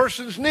meet that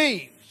person's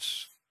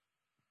needs?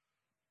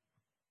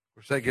 Of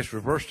course, that gets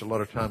reversed a lot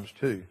of times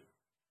too.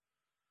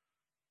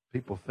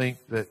 People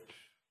think that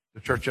the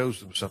church owes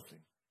them something.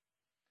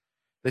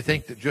 They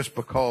think that just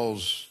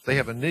because they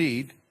have a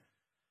need,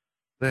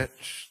 that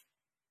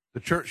the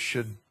church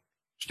should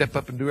step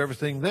up and do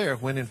everything there,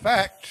 when in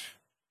fact,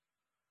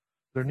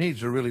 their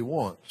needs are really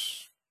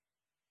wants.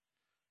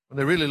 When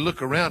they really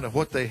look around at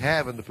what they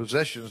have and the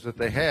possessions that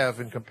they have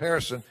in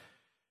comparison,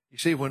 you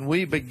see, when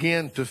we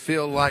begin to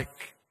feel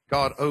like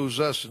God owes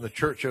us and the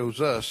church owes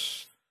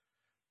us,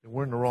 then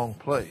we're in the wrong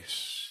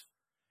place.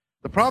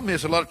 The problem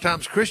is a lot of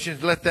times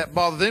Christians let that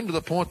bother them to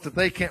the point that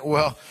they can't,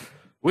 well,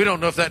 we don't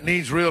know if that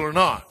need's real or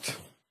not.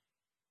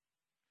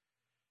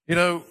 We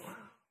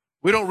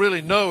don't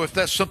really know if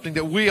that's something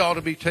that we ought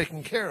to be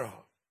taking care of.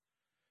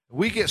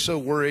 We get so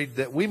worried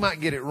that we might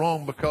get it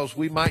wrong because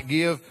we might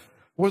give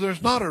where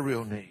there's not a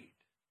real need.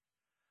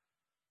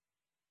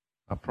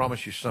 I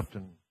promise you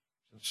something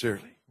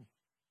sincerely.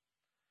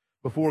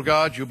 Before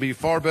God, you'll be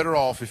far better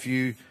off if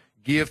you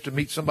give to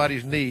meet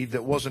somebody's need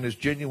that wasn't as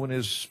genuine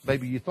as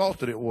maybe you thought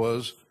that it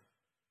was,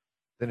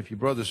 than if your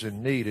brother's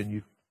in need and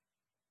you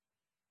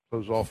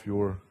close off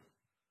your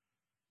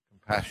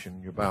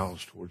compassion, your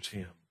bowels towards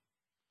him.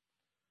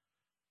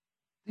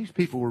 These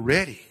people were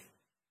ready.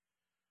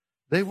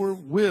 They were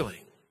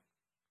willing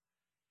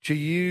to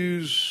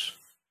use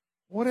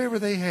whatever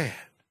they had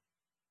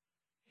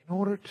in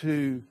order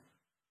to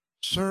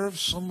serve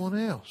someone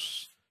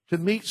else, to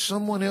meet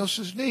someone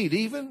else's need,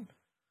 even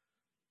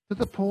to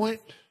the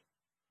point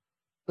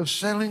of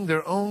selling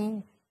their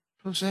own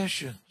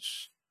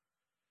possessions.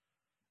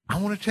 I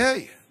want to tell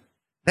you,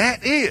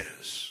 that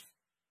is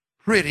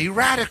pretty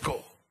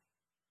radical.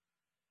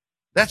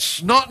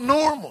 That's not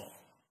normal.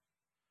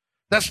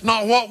 That's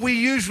not what we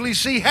usually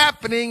see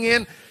happening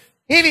in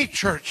any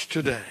church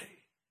today.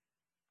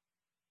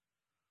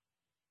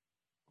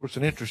 Of course,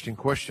 an interesting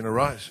question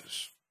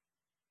arises.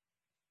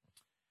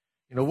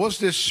 Was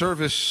this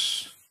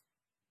service,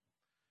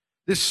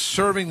 this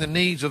serving the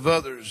needs of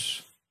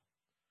others,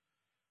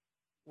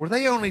 were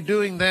they only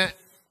doing that,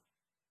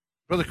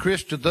 Brother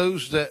Chris, to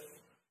those that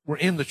were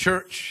in the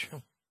church?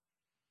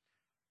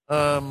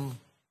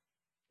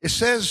 It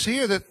says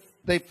here that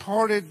they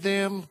parted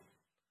them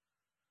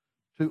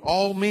to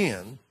all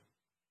men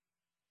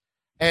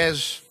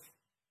as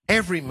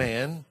every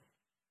man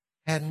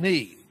had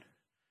need.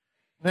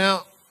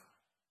 Now,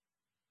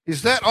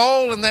 is that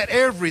all and that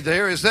every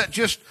there? Is that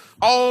just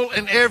all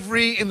and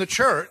every in the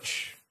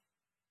church?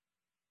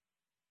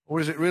 Or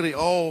is it really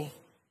all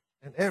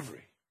and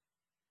every?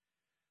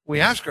 We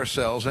ask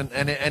ourselves, and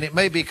it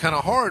may be kind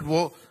of hard,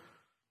 well,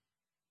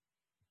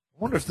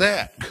 I wonder if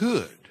that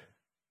could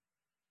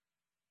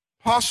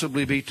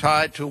possibly be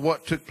tied to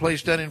what took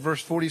place down in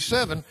verse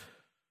 47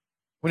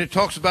 when it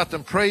talks about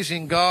them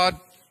praising God.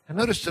 And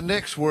notice the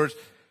next words,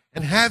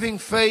 and having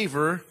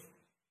favor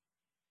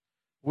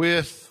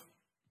with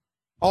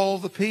all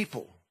the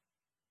people.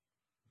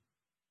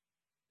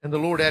 And the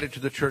Lord added to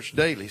the church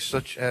daily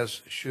such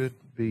as should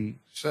be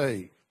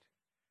saved.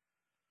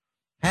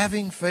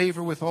 Having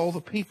favor with all the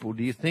people.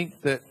 Do you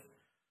think that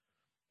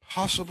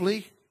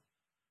possibly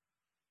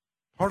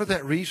part of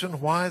that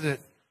reason why that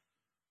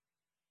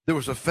there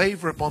was a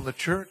favor upon the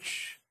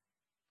church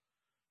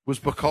was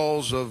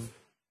because of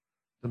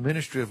the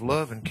ministry of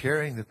love and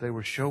caring that they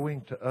were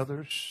showing to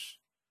others?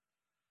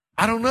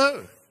 I don't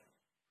know.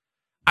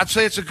 I'd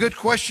say it's a good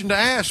question to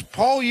ask.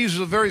 Paul uses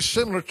a very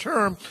similar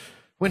term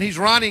when he's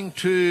writing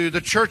to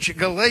the church at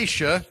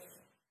Galatia.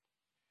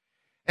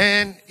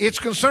 And it's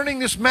concerning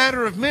this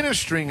matter of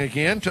ministering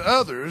again to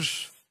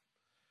others.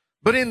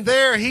 But in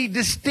there, he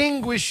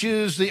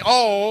distinguishes the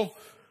all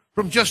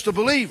from just the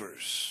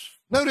believers.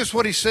 Notice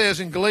what he says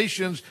in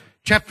Galatians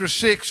chapter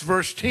 6,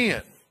 verse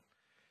 10.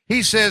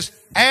 He says,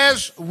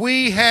 as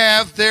we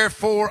have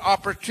therefore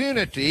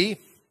opportunity,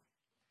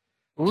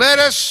 let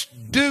us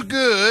do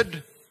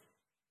good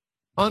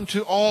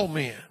unto all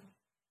men.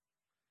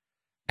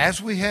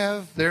 As we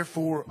have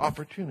therefore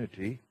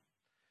opportunity,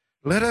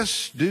 let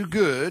us do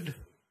good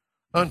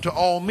unto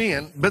all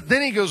men. But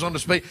then he goes on to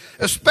speak,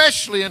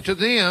 especially unto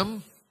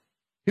them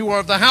who are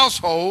of the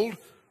household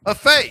of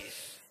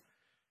faith.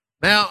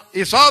 Now,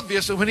 it's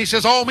obvious that when he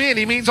says all men,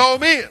 he means all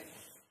men.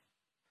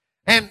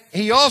 And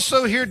he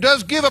also here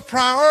does give a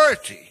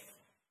priority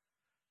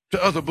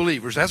to other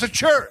believers as a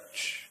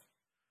church.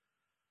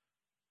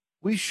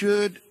 We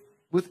should,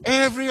 with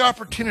every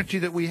opportunity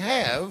that we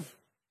have,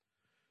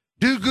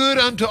 do good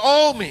unto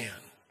all men.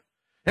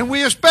 And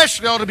we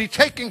especially ought to be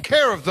taking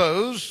care of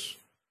those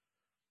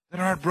that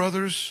are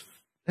brothers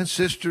and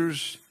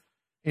sisters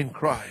in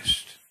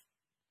Christ.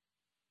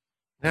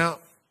 Now,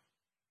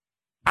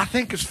 I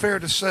think it's fair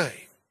to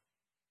say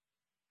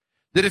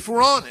that if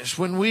we're honest,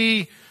 when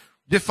we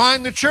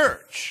define the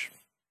church,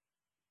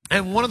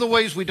 and one of the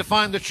ways we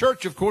define the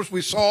church, of course,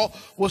 we saw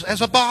was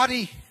as a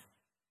body.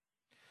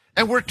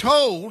 And we're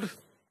told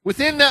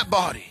within that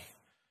body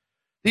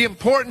the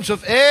importance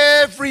of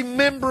every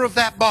member of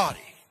that body.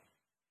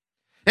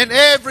 And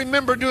every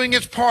member doing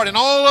its part, and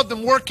all of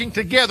them working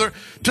together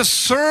to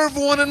serve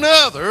one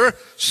another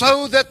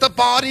so that the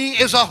body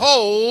as a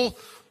whole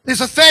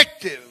is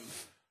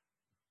effective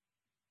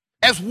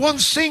as one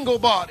single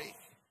body.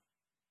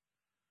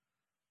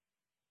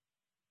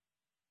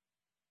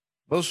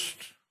 Most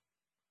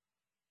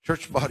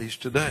church bodies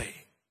today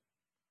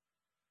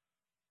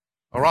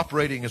are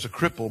operating as a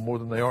cripple more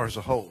than they are as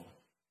a whole.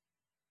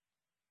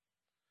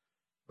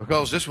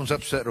 Because this one's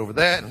upset over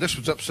that, and this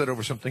one's upset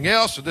over something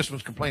else, and this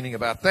one's complaining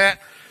about that.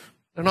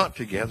 They're not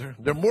together.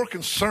 They're more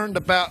concerned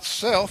about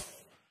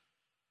self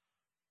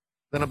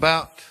than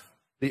about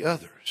the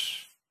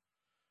others.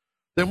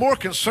 They're more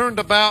concerned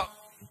about,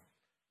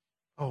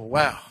 oh,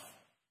 wow,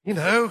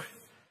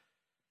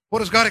 what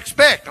does God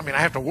expect? I mean, I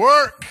have to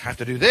work, I have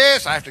to do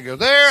this, I have to go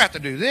there, I have to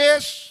do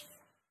this.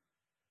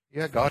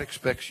 Yeah, God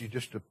expects you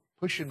just to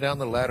push him down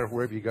the ladder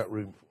wherever you got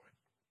room for it.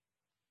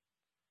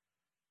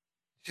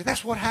 See,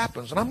 that's what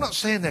happens. And I'm not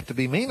saying that to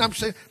be mean. I'm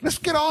saying, let's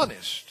get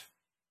honest.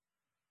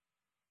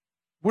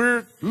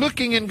 We're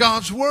looking in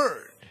God's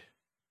Word.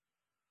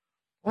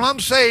 Well, I'm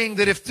saying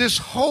that if this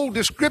whole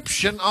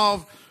description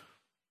of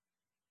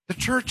the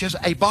church as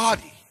a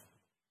body,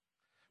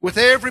 with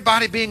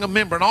everybody being a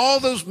member and all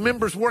those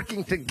members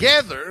working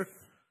together,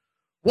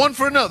 one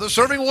for another,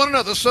 serving one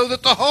another so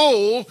that the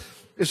whole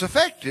is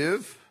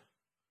effective,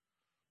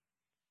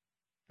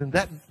 then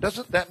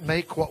doesn't that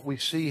make what we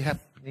see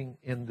happening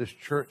in this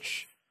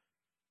church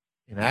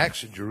in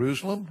Acts in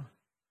Jerusalem,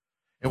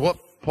 and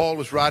what Paul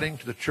is writing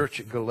to the church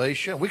at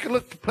Galatia? We could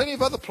look to plenty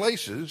of other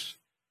places,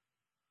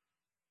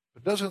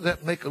 but doesn't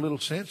that make a little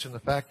sense in the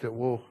fact that,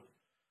 well,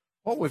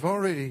 what we've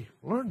already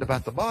learned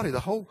about the body,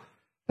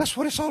 that's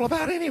what it's all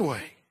about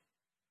anyway.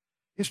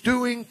 It's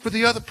doing for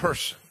the other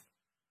person,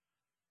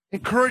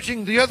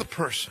 encouraging the other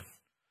person,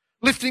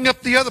 lifting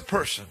up the other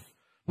person,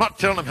 not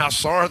telling them how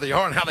sorry they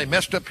are and how they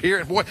messed up here.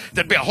 And boy,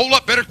 they'd be a whole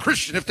lot better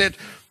Christian if they'd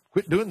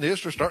quit doing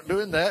this or start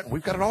doing that. And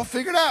we've got it all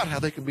figured out how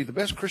they can be the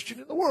best Christian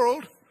in the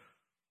world.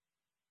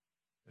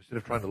 Instead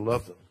of trying to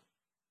love them,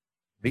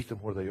 meet them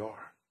where they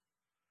are,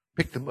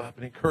 pick them up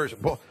and encourage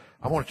them. Boy,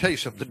 I want to tell you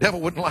something. The devil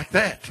wouldn't like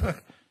that.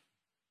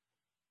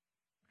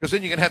 Because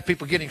then you can have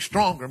people getting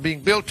stronger and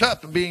being built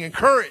up and being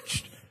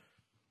encouraged,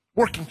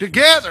 working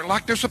together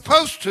like they're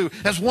supposed to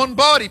as one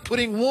body,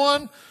 putting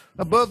one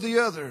above the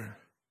other.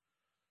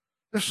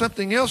 There's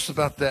something else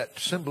about that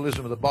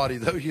symbolism of the body,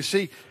 though. You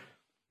see,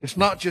 it's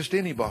not just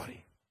any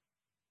body.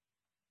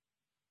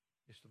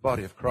 It's the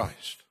body of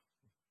Christ.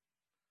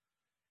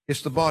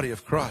 It's the body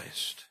of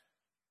Christ.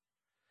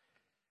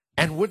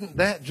 And wouldn't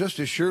that just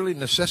as surely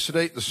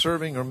necessitate the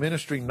serving or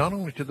ministering not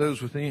only to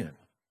those within,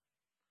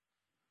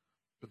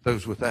 but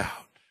those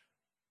without?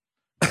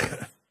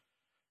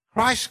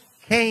 Christ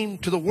came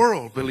to the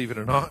world, believe it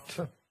or not.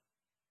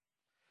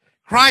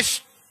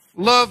 Christ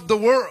loved the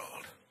world.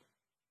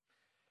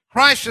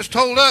 Christ has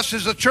told us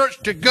as a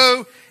church to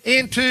go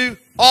into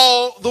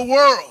all the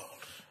world.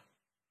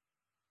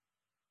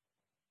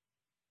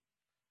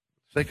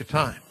 For the sake of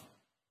time,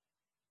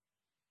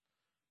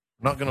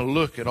 I'm not going to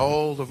look at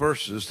all the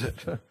verses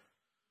that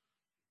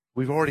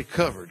we've already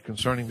covered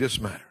concerning this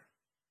matter.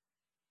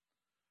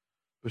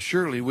 But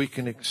surely we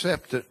can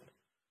accept that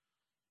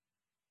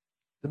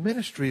the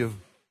ministry of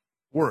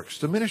works,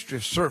 the ministry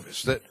of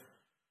service that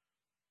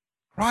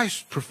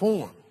Christ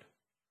performed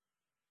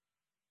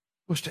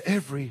was to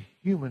every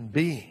human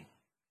being.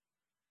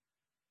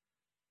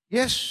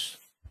 Yes,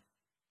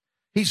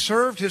 he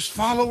served his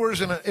followers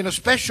in a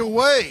special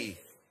way.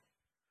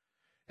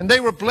 And they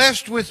were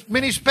blessed with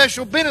many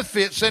special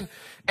benefits. And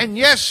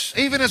yes,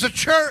 even as a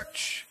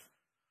church,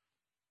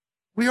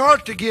 we are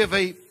to give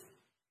a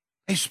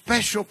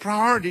special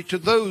priority to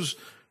those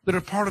that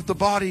are part of the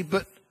body.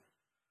 But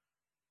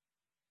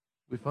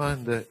we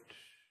find that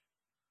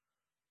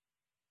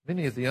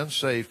many of the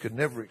unsaved could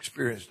never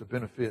experience the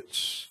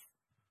benefits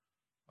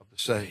of the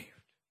saved.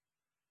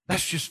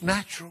 That's just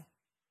natural.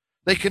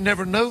 They can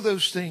never know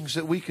those things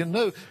that we can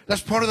know.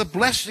 That's part of the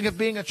blessing of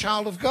being a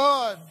child of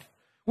God.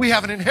 We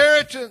have an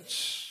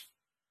inheritance.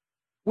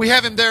 We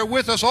have Him there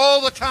with us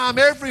all the time,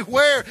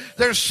 everywhere.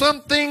 There's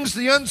some things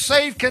the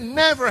unsaved can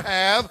never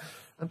have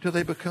until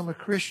they become a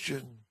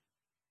Christian.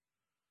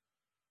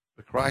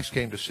 But Christ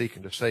came to seek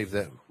and to save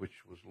that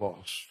which was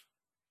lost.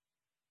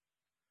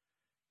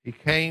 He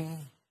came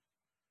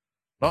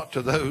not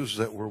to those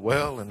that were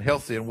well and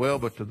healthy and well,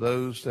 but to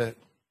those that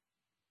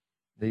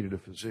needed a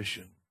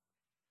physician.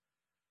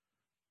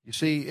 You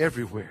see,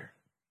 everywhere,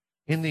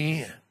 in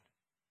the end,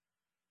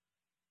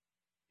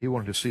 He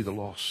wanted to see the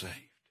lost saved.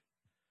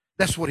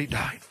 That's what He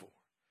died for.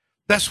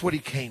 That's what He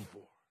came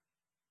for.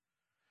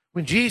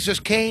 When Jesus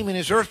came in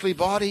His earthly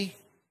body,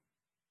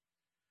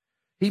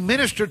 He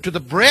ministered to the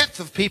breadth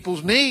of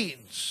people's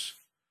needs.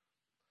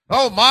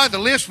 Oh my, the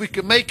list we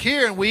could make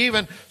here, and we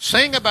even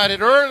sang about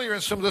it earlier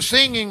in some of the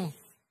singing.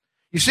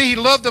 You see, He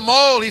loved them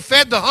all. He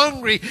fed the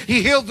hungry.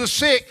 He healed the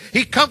sick.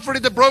 He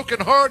comforted the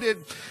brokenhearted.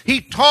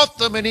 He taught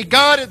them and He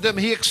guided them.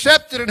 He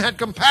accepted and had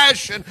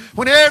compassion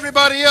when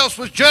everybody else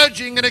was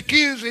judging and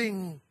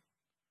accusing.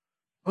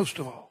 Most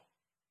of all,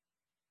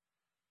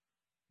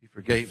 He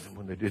forgave them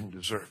when they didn't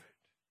deserve it.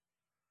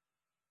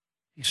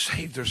 He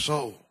saved their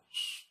souls.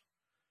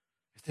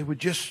 If they would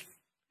just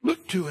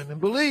look to Him and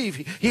believe.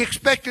 He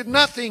expected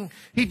nothing.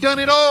 He'd done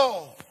it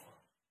all.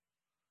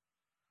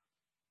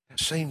 That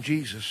same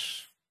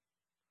Jesus,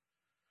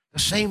 the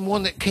same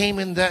one that came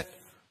in that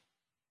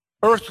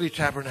earthly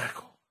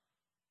tabernacle,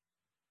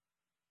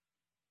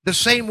 the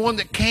same one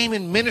that came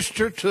and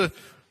ministered to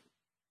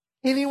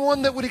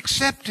anyone that would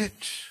accept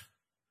it.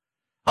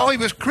 Oh, He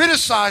was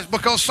criticized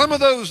because some of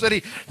those that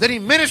he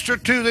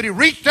ministered to, that He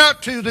reached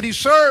out to, that He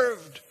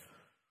served,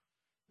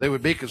 they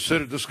would be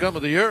considered the scum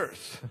of the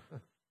earth.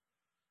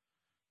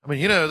 I mean,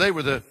 you know, they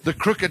were the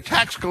crooked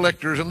tax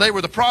collectors, and they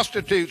were the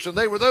prostitutes, and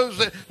they were those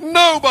that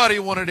nobody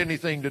wanted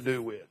anything to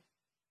do with.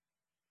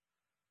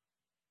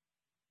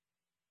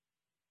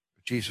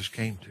 But Jesus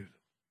came to them.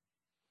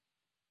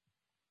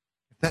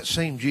 If that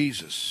same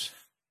Jesus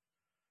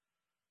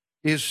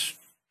is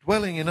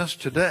dwelling in us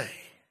today,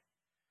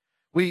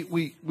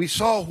 we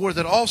saw where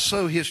that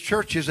also His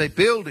church is a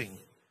building,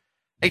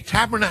 a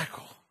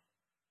tabernacle,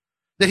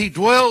 that He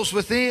dwells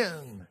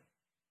within,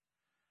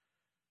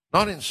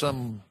 not in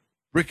some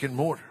brick and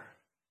mortar,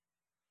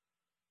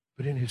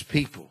 but in His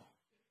people.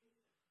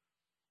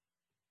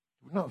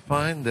 Do we not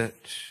find that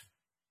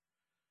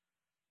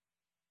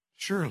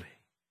surely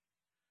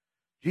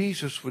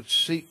Jesus would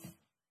seek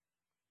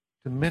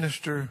to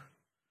minister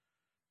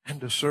and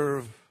to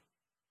serve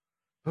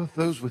both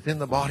those within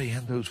the body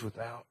and those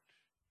without?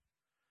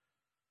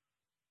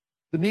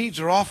 The needs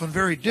are often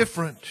very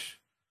different,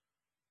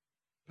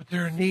 but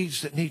there are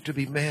needs that need to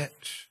be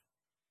met.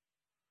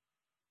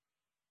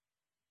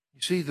 You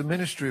You see, the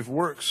ministry of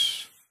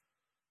works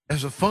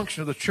as a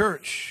function of the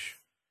church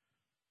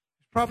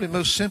is probably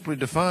most simply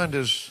defined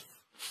as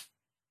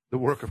the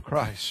work of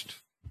Christ.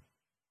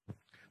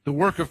 The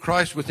work of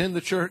Christ within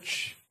the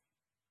church,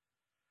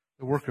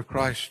 the work of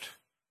Christ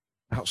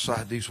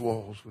outside these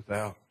walls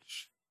without.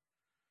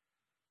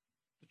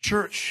 The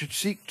church should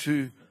seek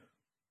to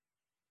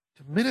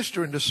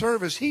minister and to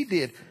serve as he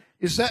did.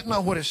 Is that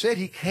not what it said?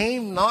 He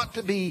came not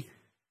to be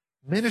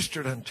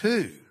ministered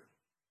unto,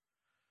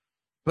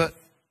 but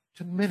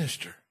to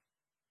minister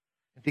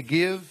and to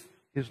give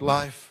his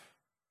life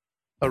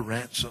a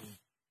ransom.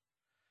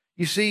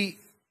 You see,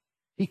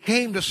 he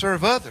came to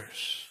serve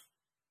others,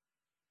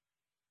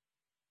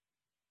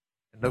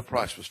 and no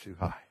price was too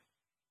high.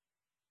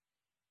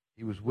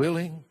 He was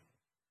willing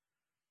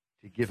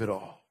to give it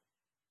all.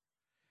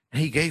 And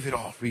he gave it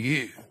all for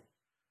you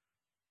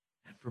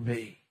and for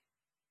me.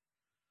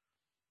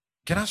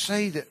 Can I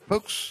say that,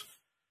 folks,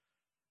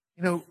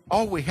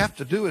 all we have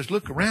to do is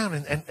look around,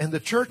 and the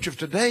church of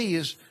today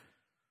is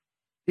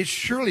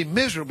surely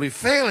miserably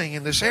failing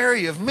in this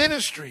area of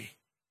ministry,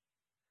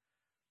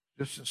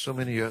 just as so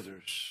many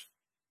others.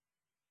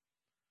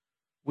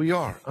 We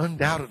are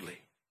undoubtedly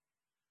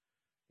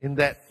in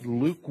that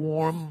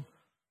lukewarm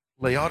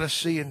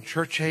Laodicean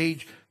church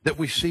age that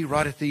we see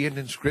right at the end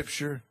in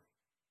Scripture.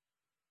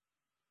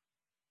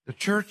 The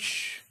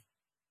church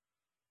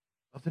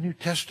of the New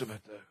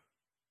Testament, though,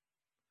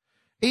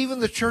 even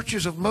the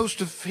churches of most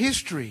of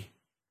history,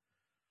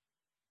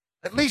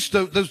 at least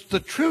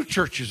the true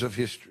churches of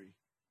history,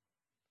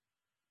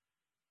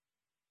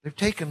 they've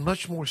taken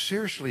much more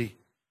seriously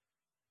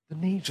the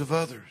needs of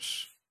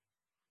others,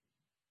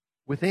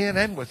 within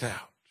and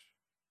without.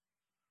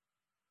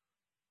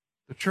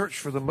 The church,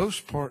 for the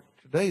most part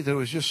today, though,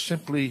 is just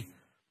simply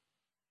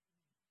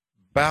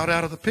bowed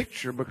out of the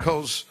picture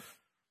because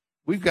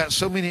we've got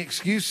so many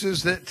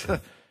excuses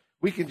that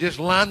we can just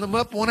line them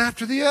up one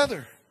after the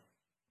other.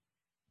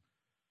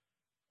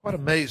 Quite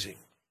amazing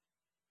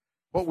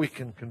what we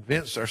can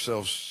convince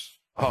ourselves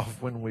of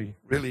when we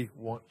really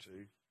want to.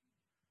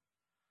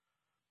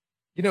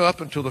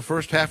 Up until the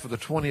first half of the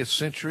 20th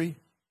century,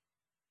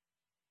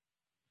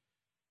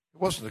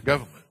 it wasn't the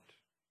government,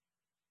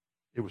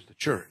 it was the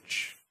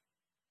church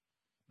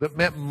that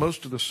met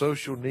most of the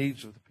social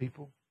needs of the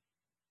people.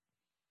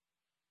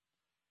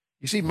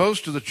 You see,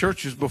 most of the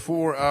churches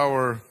before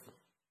our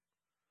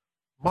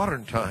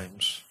modern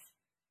times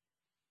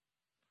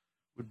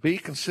would be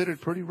considered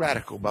pretty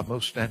radical by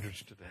most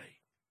standards today.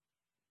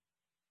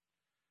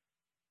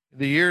 In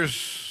the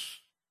years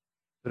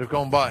that have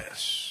gone by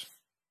us,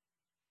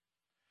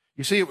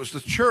 you see, it was the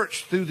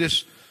church through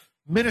this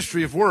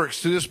ministry of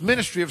works, through this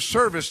ministry of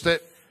service,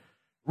 that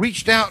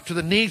reached out to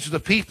the needs of the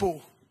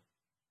people,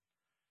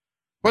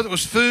 whether it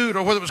was food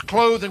or whether it was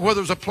clothing, whether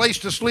it was a place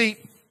to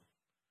sleep,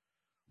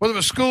 whether it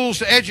was schools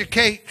to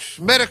educate,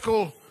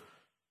 medical,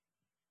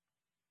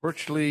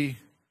 virtually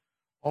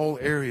all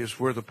areas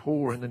where the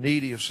poor and the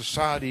needy of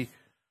society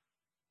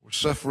were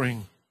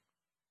suffering.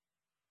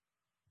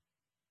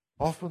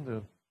 Often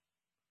the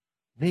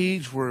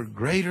needs were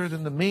greater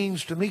than the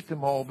means to meet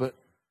them all, but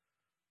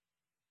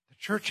the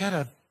church had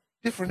a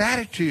different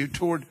attitude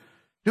toward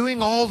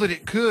doing all that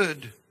it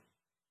could. It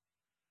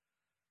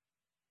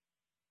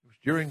was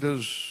during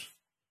those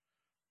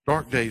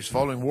dark days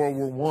following World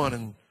War I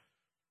and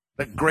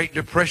that Great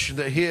Depression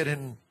that hit,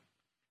 and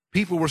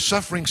people were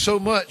suffering so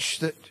much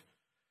that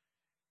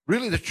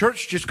really the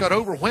church just got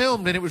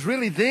overwhelmed, and it was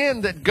really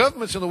then that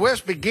governments in the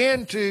West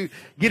began to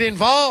get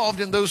involved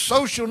in those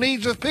social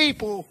needs of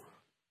people.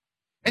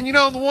 And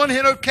on the one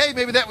hand, okay,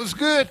 maybe that was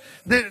good,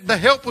 the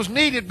help was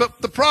needed,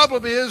 but the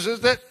problem is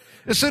that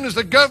as soon as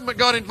the government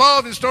got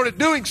involved and started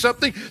doing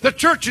something, the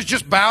churches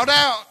just bowed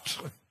out.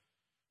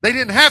 They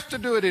didn't have to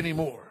do it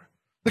anymore.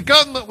 The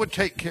government would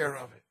take care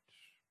of it.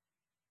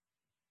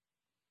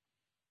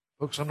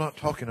 Folks, I'm not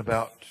talking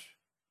about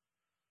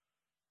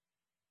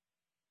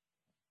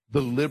the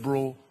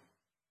liberal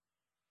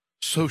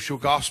social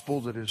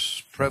gospel that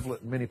is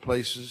prevalent in many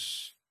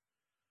places.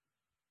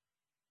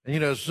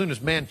 And as soon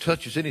as man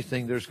touches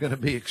anything, there's going to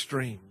be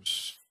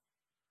extremes.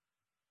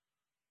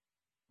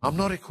 I'm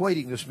not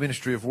equating this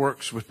ministry of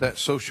works with that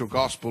social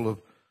gospel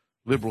of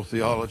liberal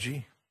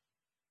theology.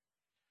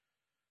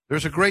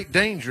 There's a great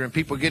danger in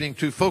people getting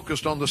too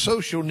focused on the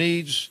social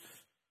needs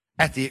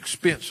at the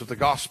expense of the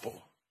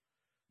gospel.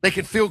 They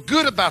can feel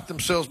good about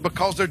themselves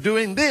because they're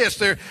doing this.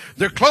 They're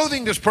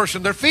clothing this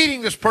person. They're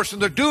feeding this person.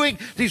 They're doing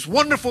these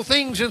wonderful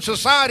things in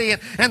society,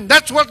 and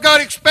that's what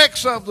God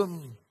expects of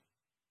them.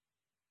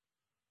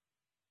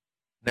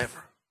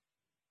 Never.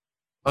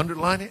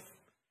 Underline it.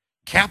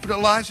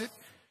 Capitalize it.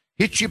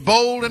 Hit you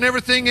bold and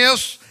everything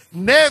else.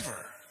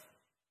 Never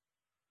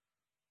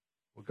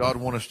will God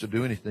want us to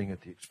do anything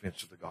at the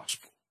expense of the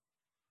gospel.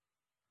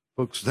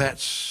 Folks,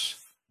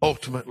 that's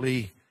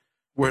ultimately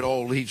where it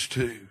all leads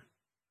to.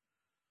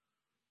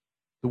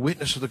 The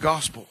witness of the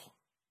gospel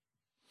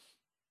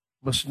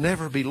must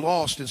never be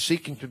lost in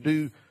seeking to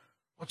do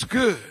what's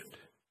good.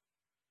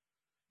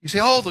 You see,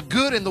 all the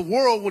good in the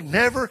world would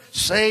never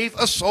save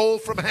a soul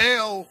from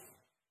hell.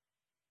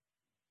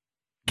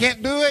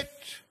 can't do it.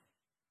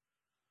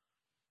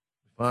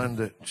 We find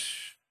that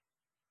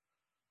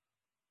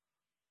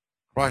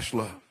Christ's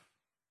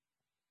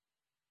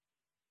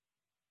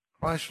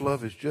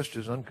love is just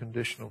as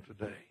unconditional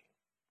today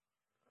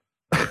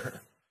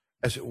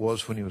as it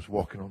was when he was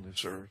walking on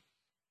this earth.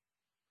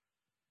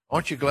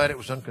 Aren't you glad it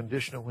was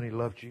unconditional when he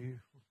loved you?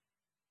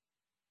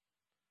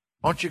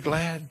 Aren't you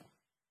glad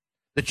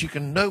that you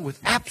can know with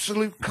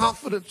absolute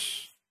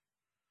confidence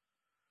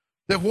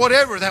that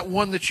whatever that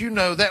one that you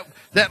know,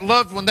 that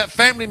loved one, that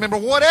family member,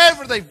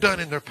 whatever they've done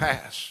in their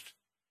past,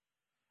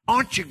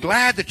 aren't you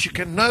glad that you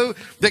can know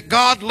that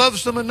God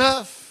loves them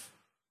enough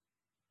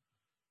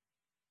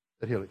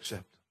that he'll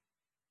accept them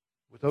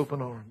with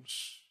open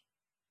arms?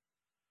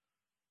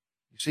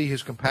 You see,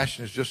 his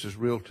compassion is just as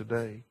real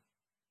today.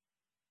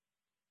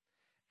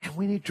 And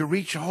we need to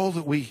reach all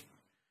that we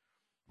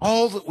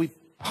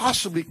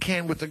possibly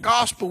can with the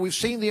gospel. We've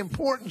seen the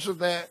importance of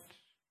that.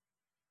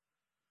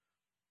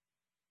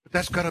 But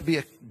that's got to be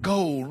a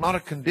goal, not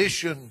a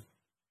condition.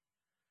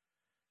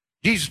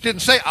 Jesus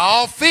didn't say,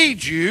 I'll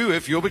feed you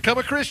if you'll become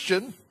a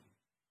Christian.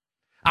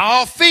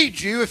 I'll feed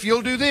you if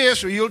you'll do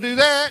this or you'll do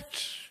that.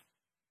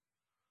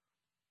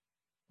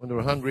 When they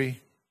were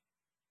hungry,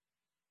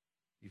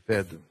 he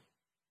fed them.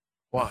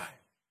 Why?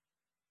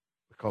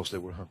 Because they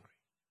were hungry.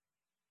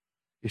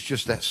 It's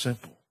just that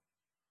simple.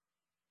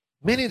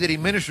 Many that he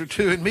ministered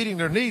to in meeting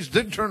their needs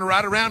didn't turn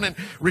right around and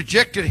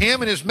rejected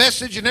him and his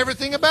message and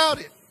everything about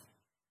it.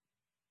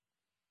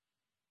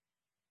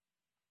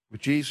 With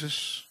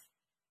Jesus,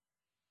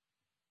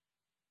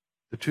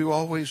 the two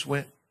always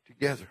went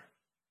together.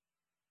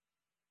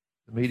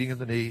 The meeting of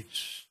the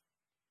needs,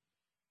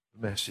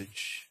 the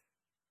message.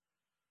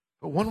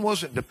 But one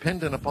wasn't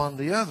dependent upon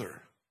the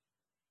other.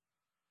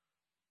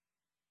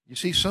 You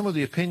see, some of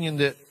the opinion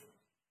that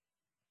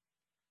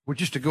we're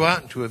just to go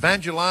out and to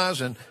evangelize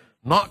and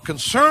not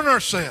concern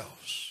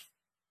ourselves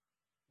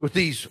with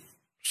these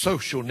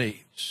social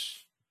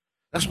needs.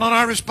 That's not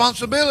our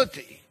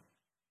responsibility.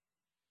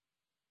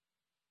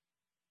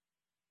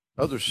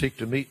 Others seek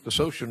to meet the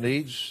social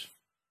needs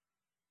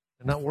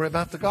and not worry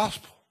about the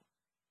gospel.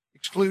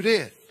 Exclude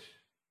it.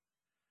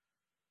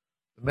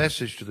 The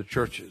message to the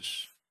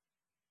churches,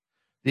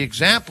 the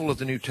example of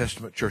the New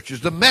Testament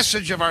churches, the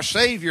message of our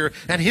Savior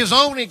and his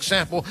own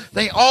example,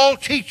 they all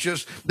teach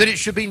us that it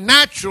should be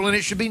natural and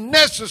it should be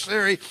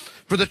necessary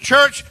for the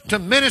church to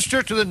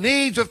minister to the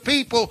needs of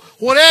people,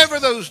 whatever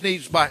those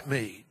needs might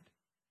mean.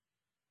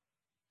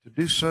 To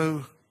do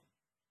so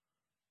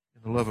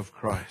in the love of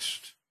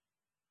Christ.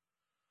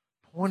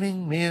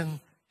 Pointing men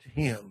to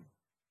him.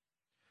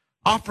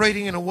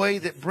 Operating in a way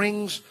that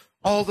brings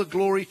all the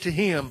glory to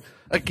him.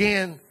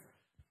 Again,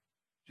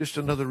 just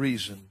another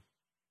reason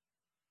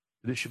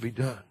that it should be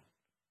done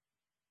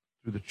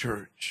through the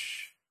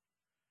church.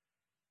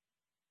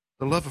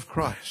 The love of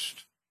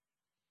Christ.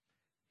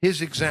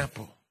 His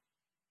example.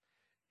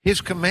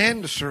 His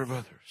command to serve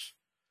others.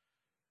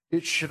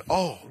 It should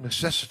all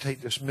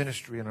necessitate this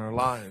ministry in our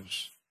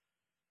lives.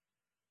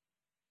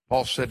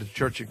 Paul said to the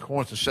church in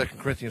Corinth in 2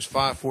 Corinthians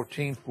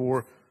 5:14,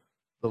 for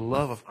the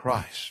love of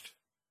Christ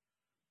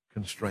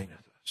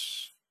constraineth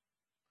us.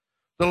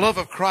 The love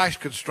of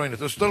Christ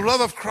constraineth us. The love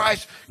of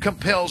Christ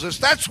compels us.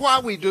 That's why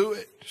we do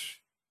it.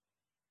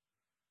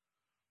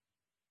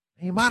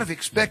 You might have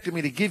expected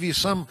me to give you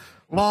some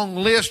long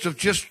list of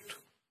just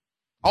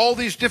all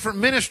these different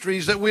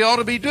ministries that we ought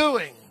to be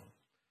doing.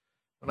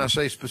 When I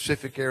say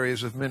specific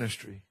areas of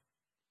ministry.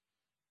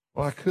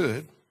 Well, I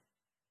could.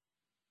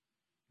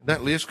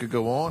 That list could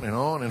go on and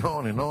on and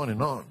on and on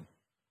and on.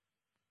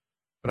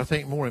 But I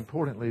think more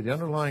importantly, the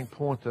underlying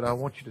point that I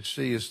want you to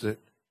see is that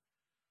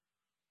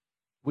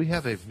we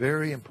have a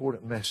very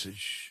important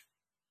message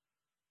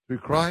through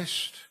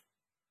Christ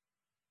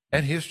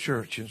and his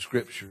church in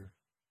Scripture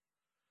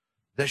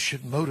that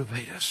should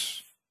motivate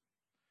us,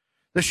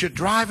 that should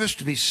drive us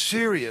to be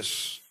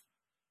serious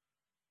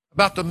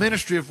about the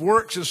ministry of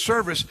works and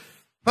service.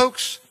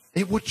 Folks,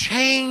 it would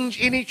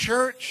change any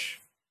church.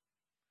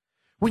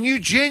 When you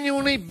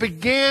genuinely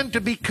begin to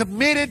be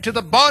committed to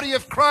the body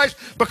of Christ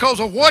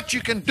because of what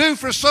you can do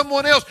for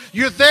someone else,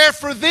 you're there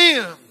for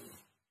them.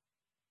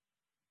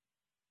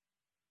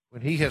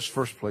 When he has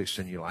first place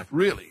in your life,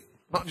 really,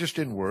 not just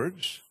in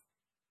words.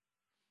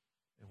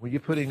 And when you're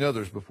putting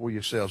others before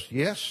yourselves,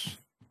 yes,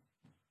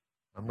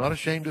 I'm not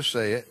ashamed to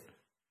say it,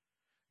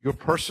 your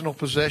personal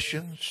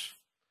possessions,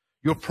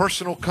 your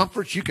personal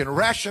comforts, you can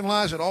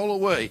rationalize it all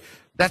away.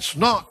 That's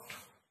not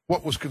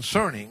what was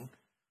concerning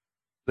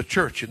the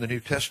church in the New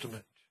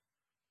Testament.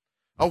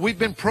 Oh, we've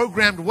been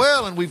programmed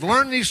well and we've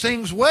learned these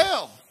things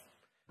well.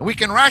 And we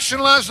can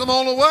rationalize them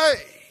all away.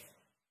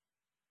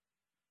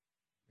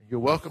 And you're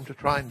welcome to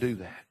try and do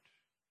that.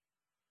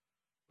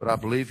 But I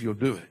believe you'll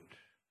do it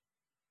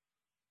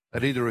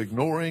at either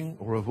ignoring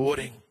or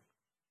avoiding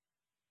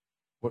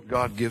what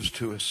God gives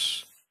to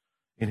us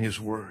in his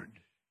Word.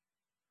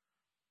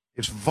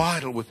 It's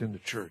vital within the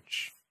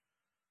church.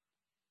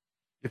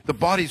 If the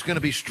body's going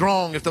to be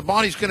strong, if the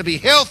body's going to be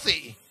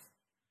healthy,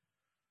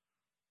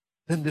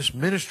 then this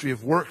ministry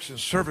of works and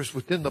service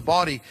within the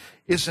body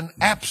is an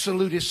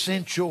absolute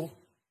essential.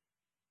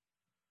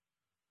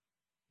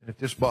 And if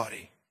this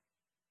body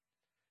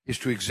is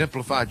to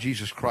exemplify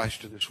Jesus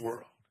Christ to this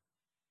world,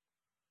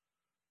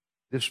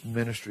 this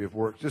ministry of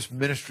works, this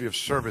ministry of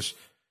service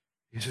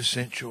is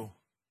essential.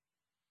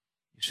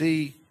 You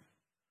see,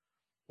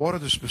 what are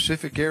the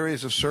specific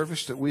areas of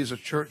service that we as a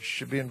church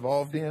should be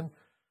involved in?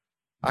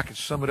 I could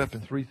sum it up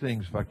in 3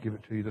 things if I give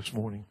it to you this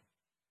morning.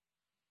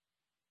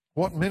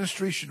 What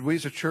ministry should we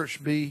as a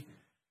church be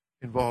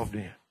involved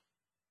in?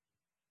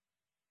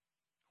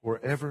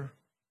 Wherever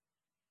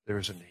there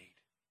is a need.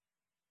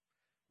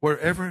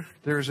 Wherever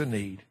there is a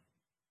need.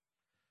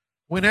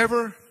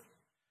 Whenever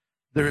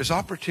there is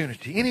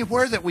opportunity,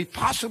 anywhere that we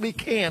possibly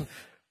can,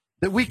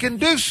 that we can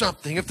do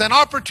something. If that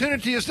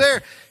opportunity is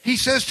there, he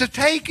says to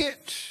take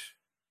it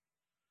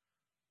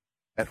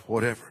at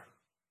whatever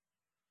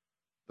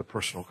the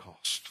personal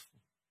cost.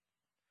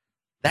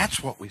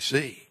 That's what we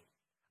see.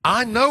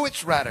 I know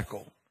it's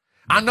radical.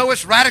 I know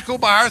it's radical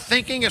by our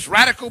thinking. It's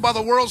radical by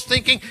the world's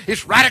thinking.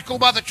 It's radical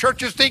by the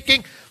church's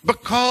thinking,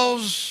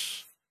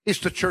 because it's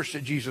the church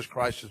that Jesus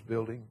Christ is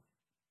building.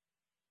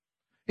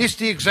 It's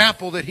the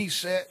example that he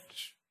set.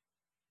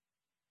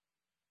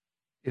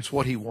 It's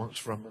what he wants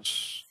from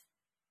us.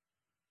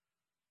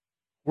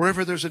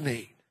 Wherever there's a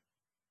need,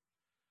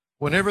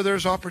 whenever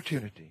there's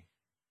opportunity,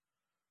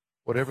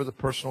 whatever the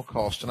personal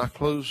cost. And I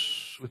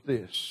close with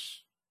this.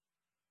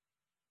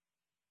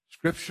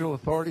 Scriptural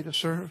authority to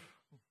serve?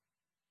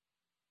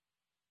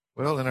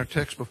 Well, in our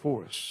text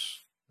before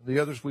us, and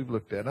the others we've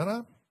looked at,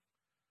 and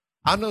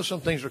I know some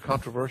things are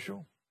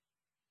controversial.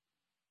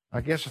 I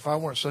guess if I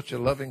weren't such a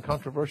loving,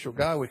 controversial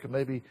guy, we could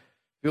maybe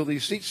fill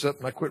these seats up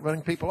and I quit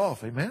running people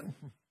off. Amen?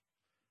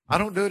 I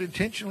don't do it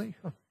intentionally.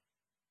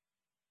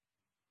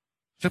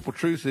 Simple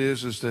truth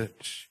is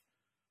that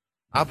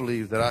I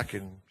believe that I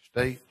can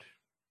state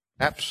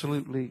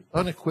absolutely,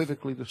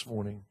 unequivocally this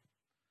morning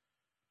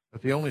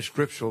that the only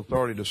scriptural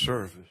authority to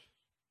serve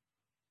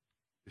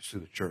is through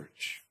the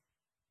church.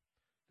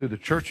 Through the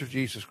church of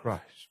Jesus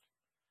Christ.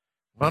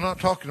 I'm not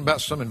talking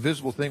about some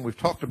invisible thing. We've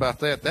talked about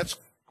that. That's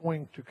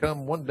going to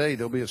come one day.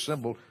 They'll be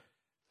assembled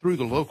through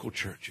the local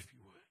church, if you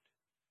would.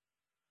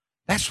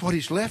 That's what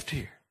he's left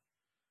here.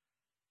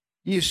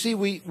 You see,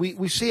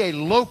 we see a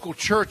local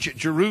church at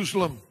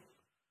Jerusalem,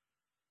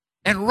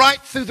 and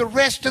right through the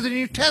rest of the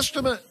New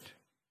Testament.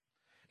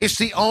 It's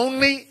the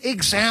only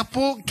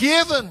example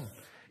given.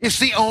 It's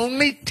the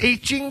only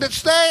teaching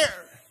that's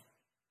there.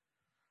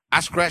 I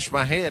scratch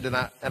my head, and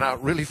I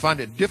really find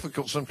it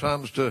difficult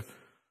sometimes to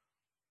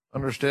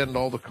understand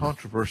all the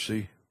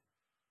controversy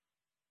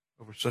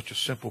over such a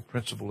simple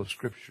principle of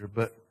Scripture.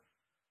 But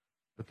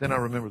then I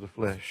remember the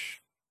flesh.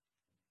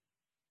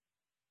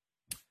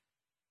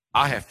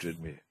 I have to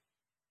admit,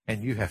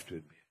 and you have to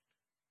admit,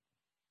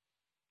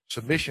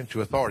 submission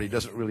to authority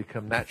doesn't really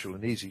come natural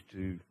and easy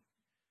to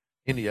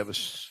any of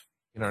us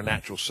in our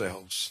natural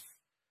selves.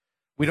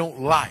 We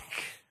don't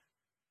like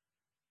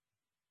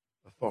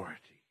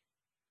authority,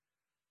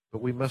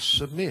 but we must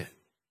submit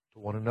to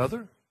one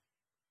another,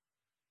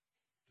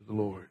 to the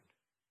Lord.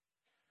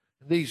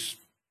 And these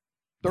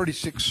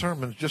 36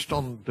 sermons just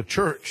on the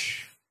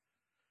church,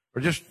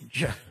 or just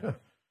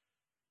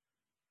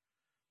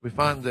we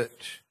find that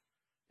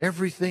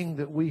everything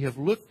that we have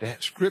looked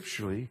at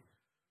scripturally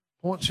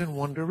points in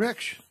one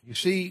direction. You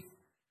see,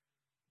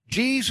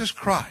 Jesus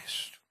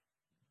Christ,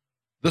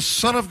 the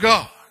Son of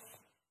God,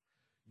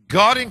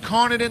 God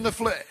incarnate in the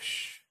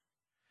flesh,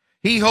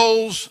 he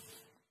holds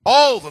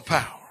all the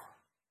power,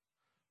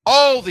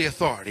 all the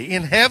authority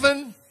in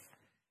heaven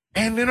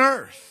and in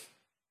earth.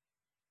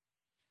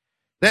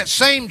 That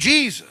same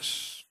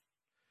Jesus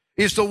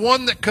is the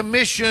one that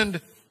commissioned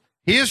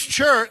his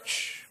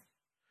church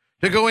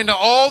to go into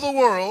all the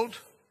world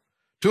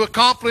to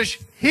accomplish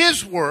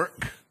his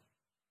work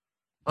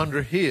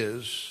under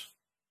his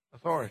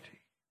authority.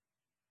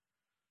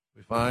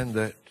 We find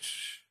that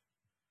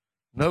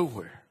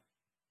nowhere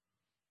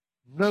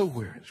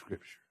in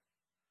Scripture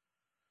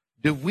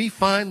do we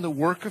find the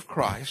work of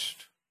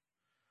Christ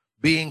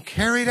being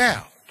carried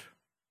out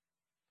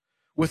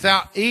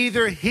without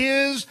either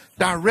his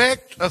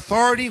direct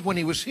authority when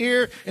he was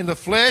here in the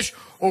flesh,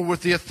 or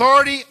with the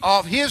authority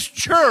of his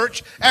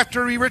church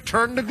after he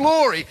returned to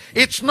glory.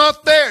 It's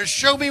not there.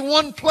 Show me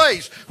one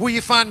place where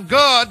you find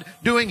God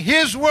doing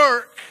his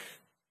work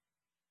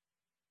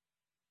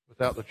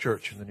without the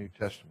church in the New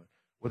Testament,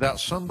 without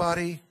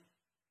somebody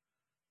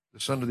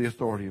that's under the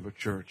authority of a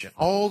church. And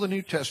all the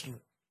New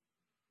Testament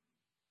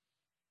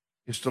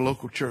is the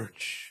local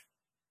church.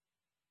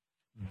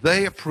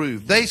 They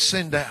approve, they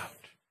send out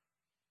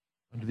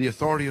under the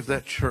authority of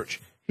that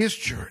church, his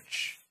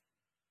church,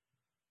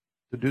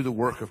 to do the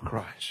work of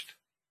Christ.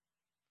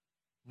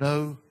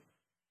 No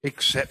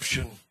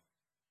exception.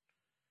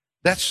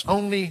 That's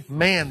only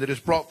man that has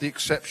brought the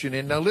exception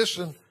in. Now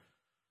listen,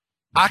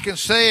 I can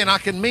say and I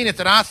can mean it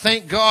that I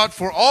thank God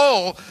for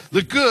all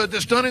the good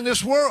that's done in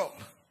this world.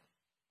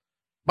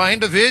 By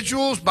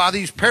individuals, by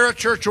these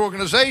parachurch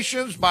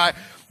organizations, by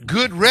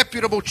good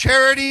reputable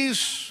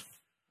charities,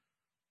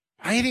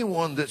 by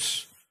anyone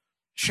that's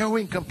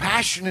showing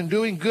compassion and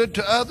doing good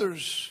to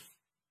others.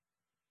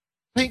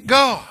 Thank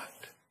God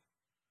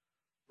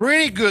for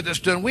any good that's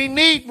done. We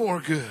need more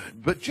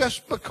good. But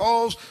just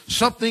because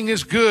something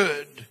is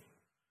good,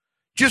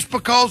 just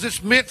because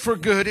it's meant for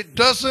good, it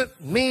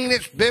doesn't mean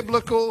it's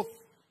biblical.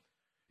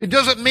 It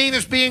doesn't mean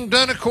it's being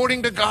done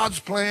according to God's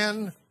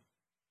plan.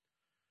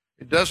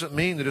 It doesn't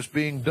mean that it's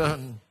being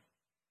done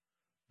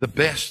the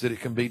best that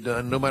it can be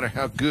done, no matter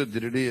how good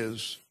that it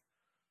is.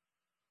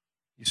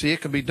 You see,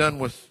 it can be done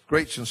with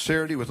great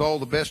sincerity, with all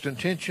the best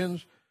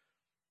intentions,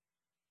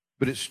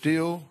 but it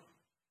still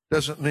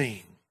doesn't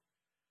mean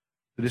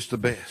that it's the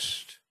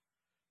best.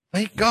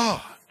 Thank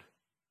God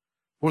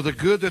for the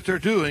good that they're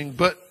doing,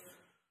 but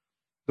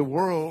the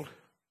world,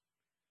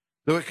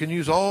 though it can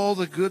use all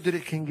the good that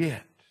it can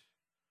get,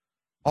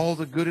 all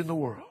the good in the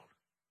world,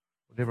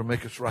 will never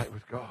make us right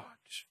with God.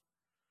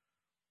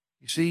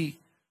 You see,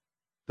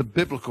 the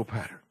biblical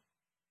pattern,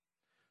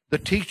 the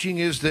teaching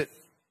is that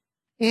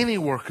any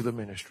work of the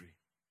ministry,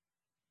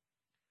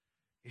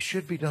 it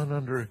should be done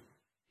under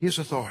His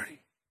authority.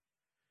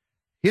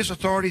 His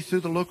authority through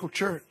the local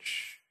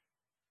church.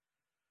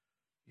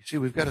 You see,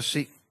 we've got to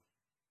seek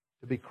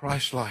to be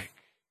Christ-like.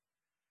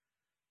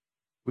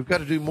 We've got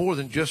to do more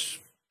than just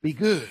be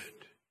good.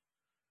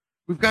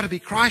 We've got to be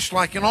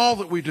Christ-like in all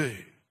that we do.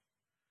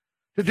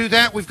 To do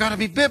that, we've got to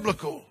be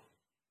biblical.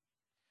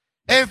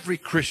 Every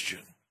Christian,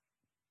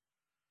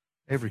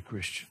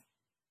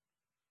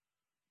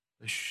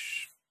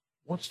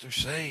 once they're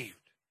saved,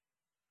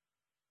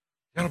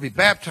 they ought to be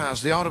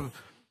baptized. They ought to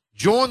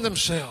join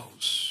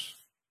themselves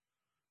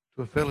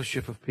to a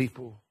fellowship of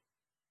people.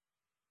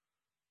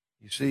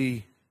 You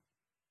see,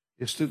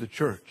 it's through the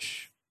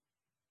church,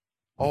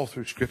 all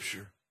through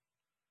Scripture,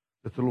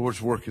 that the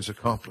Lord's work is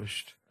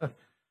accomplished.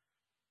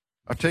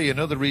 I'll tell you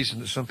another reason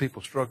that some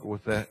people struggle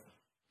with that.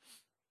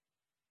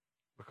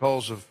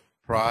 Because of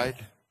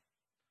pride.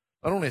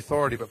 Not only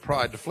authority, but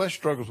pride. The flesh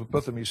struggles with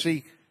both of them. You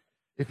see,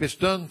 if it's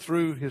done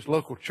through his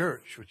local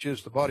church, which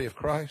is the body of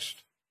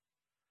Christ,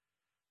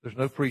 there's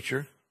no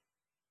preacher,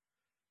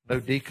 no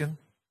deacon,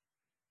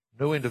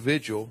 no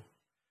individual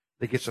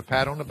that gets a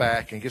pat on the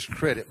back and gets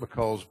credit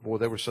because, boy,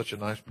 they were such a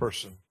nice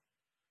person.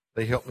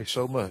 They helped me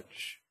so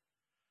much.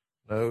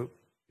 No,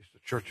 it's the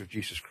church of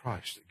Jesus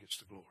Christ that gets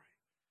the glory,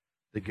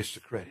 that gets the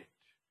credit.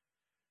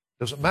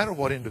 Doesn't matter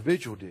what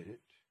individual did it.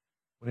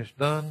 When it's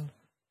done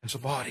as a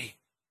body,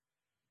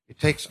 it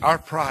takes our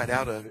pride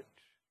out of it.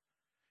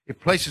 It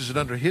places it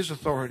under His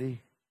authority,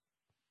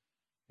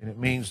 and it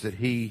means that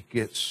He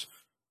gets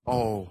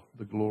all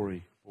the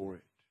glory for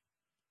it.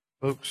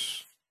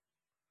 Folks,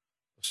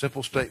 a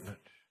simple statement.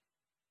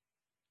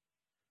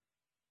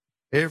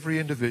 Every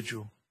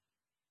individual,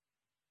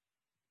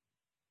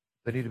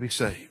 they need to be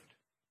saved.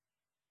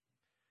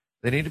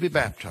 They need to be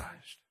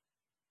baptized.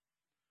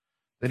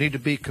 They need to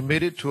be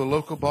committed to a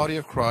local body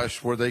of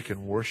Christ where they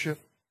can worship,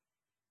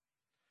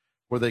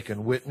 where they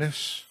can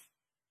witness,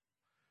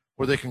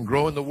 where they can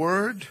grow in the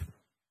Word,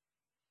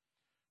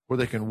 where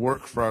they can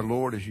work for our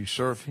Lord as you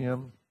serve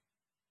Him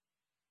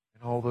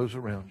and all those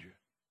around you.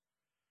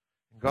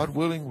 And God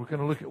willing, we're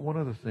going to look at one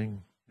other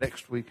thing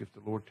next week if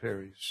the Lord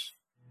tarries.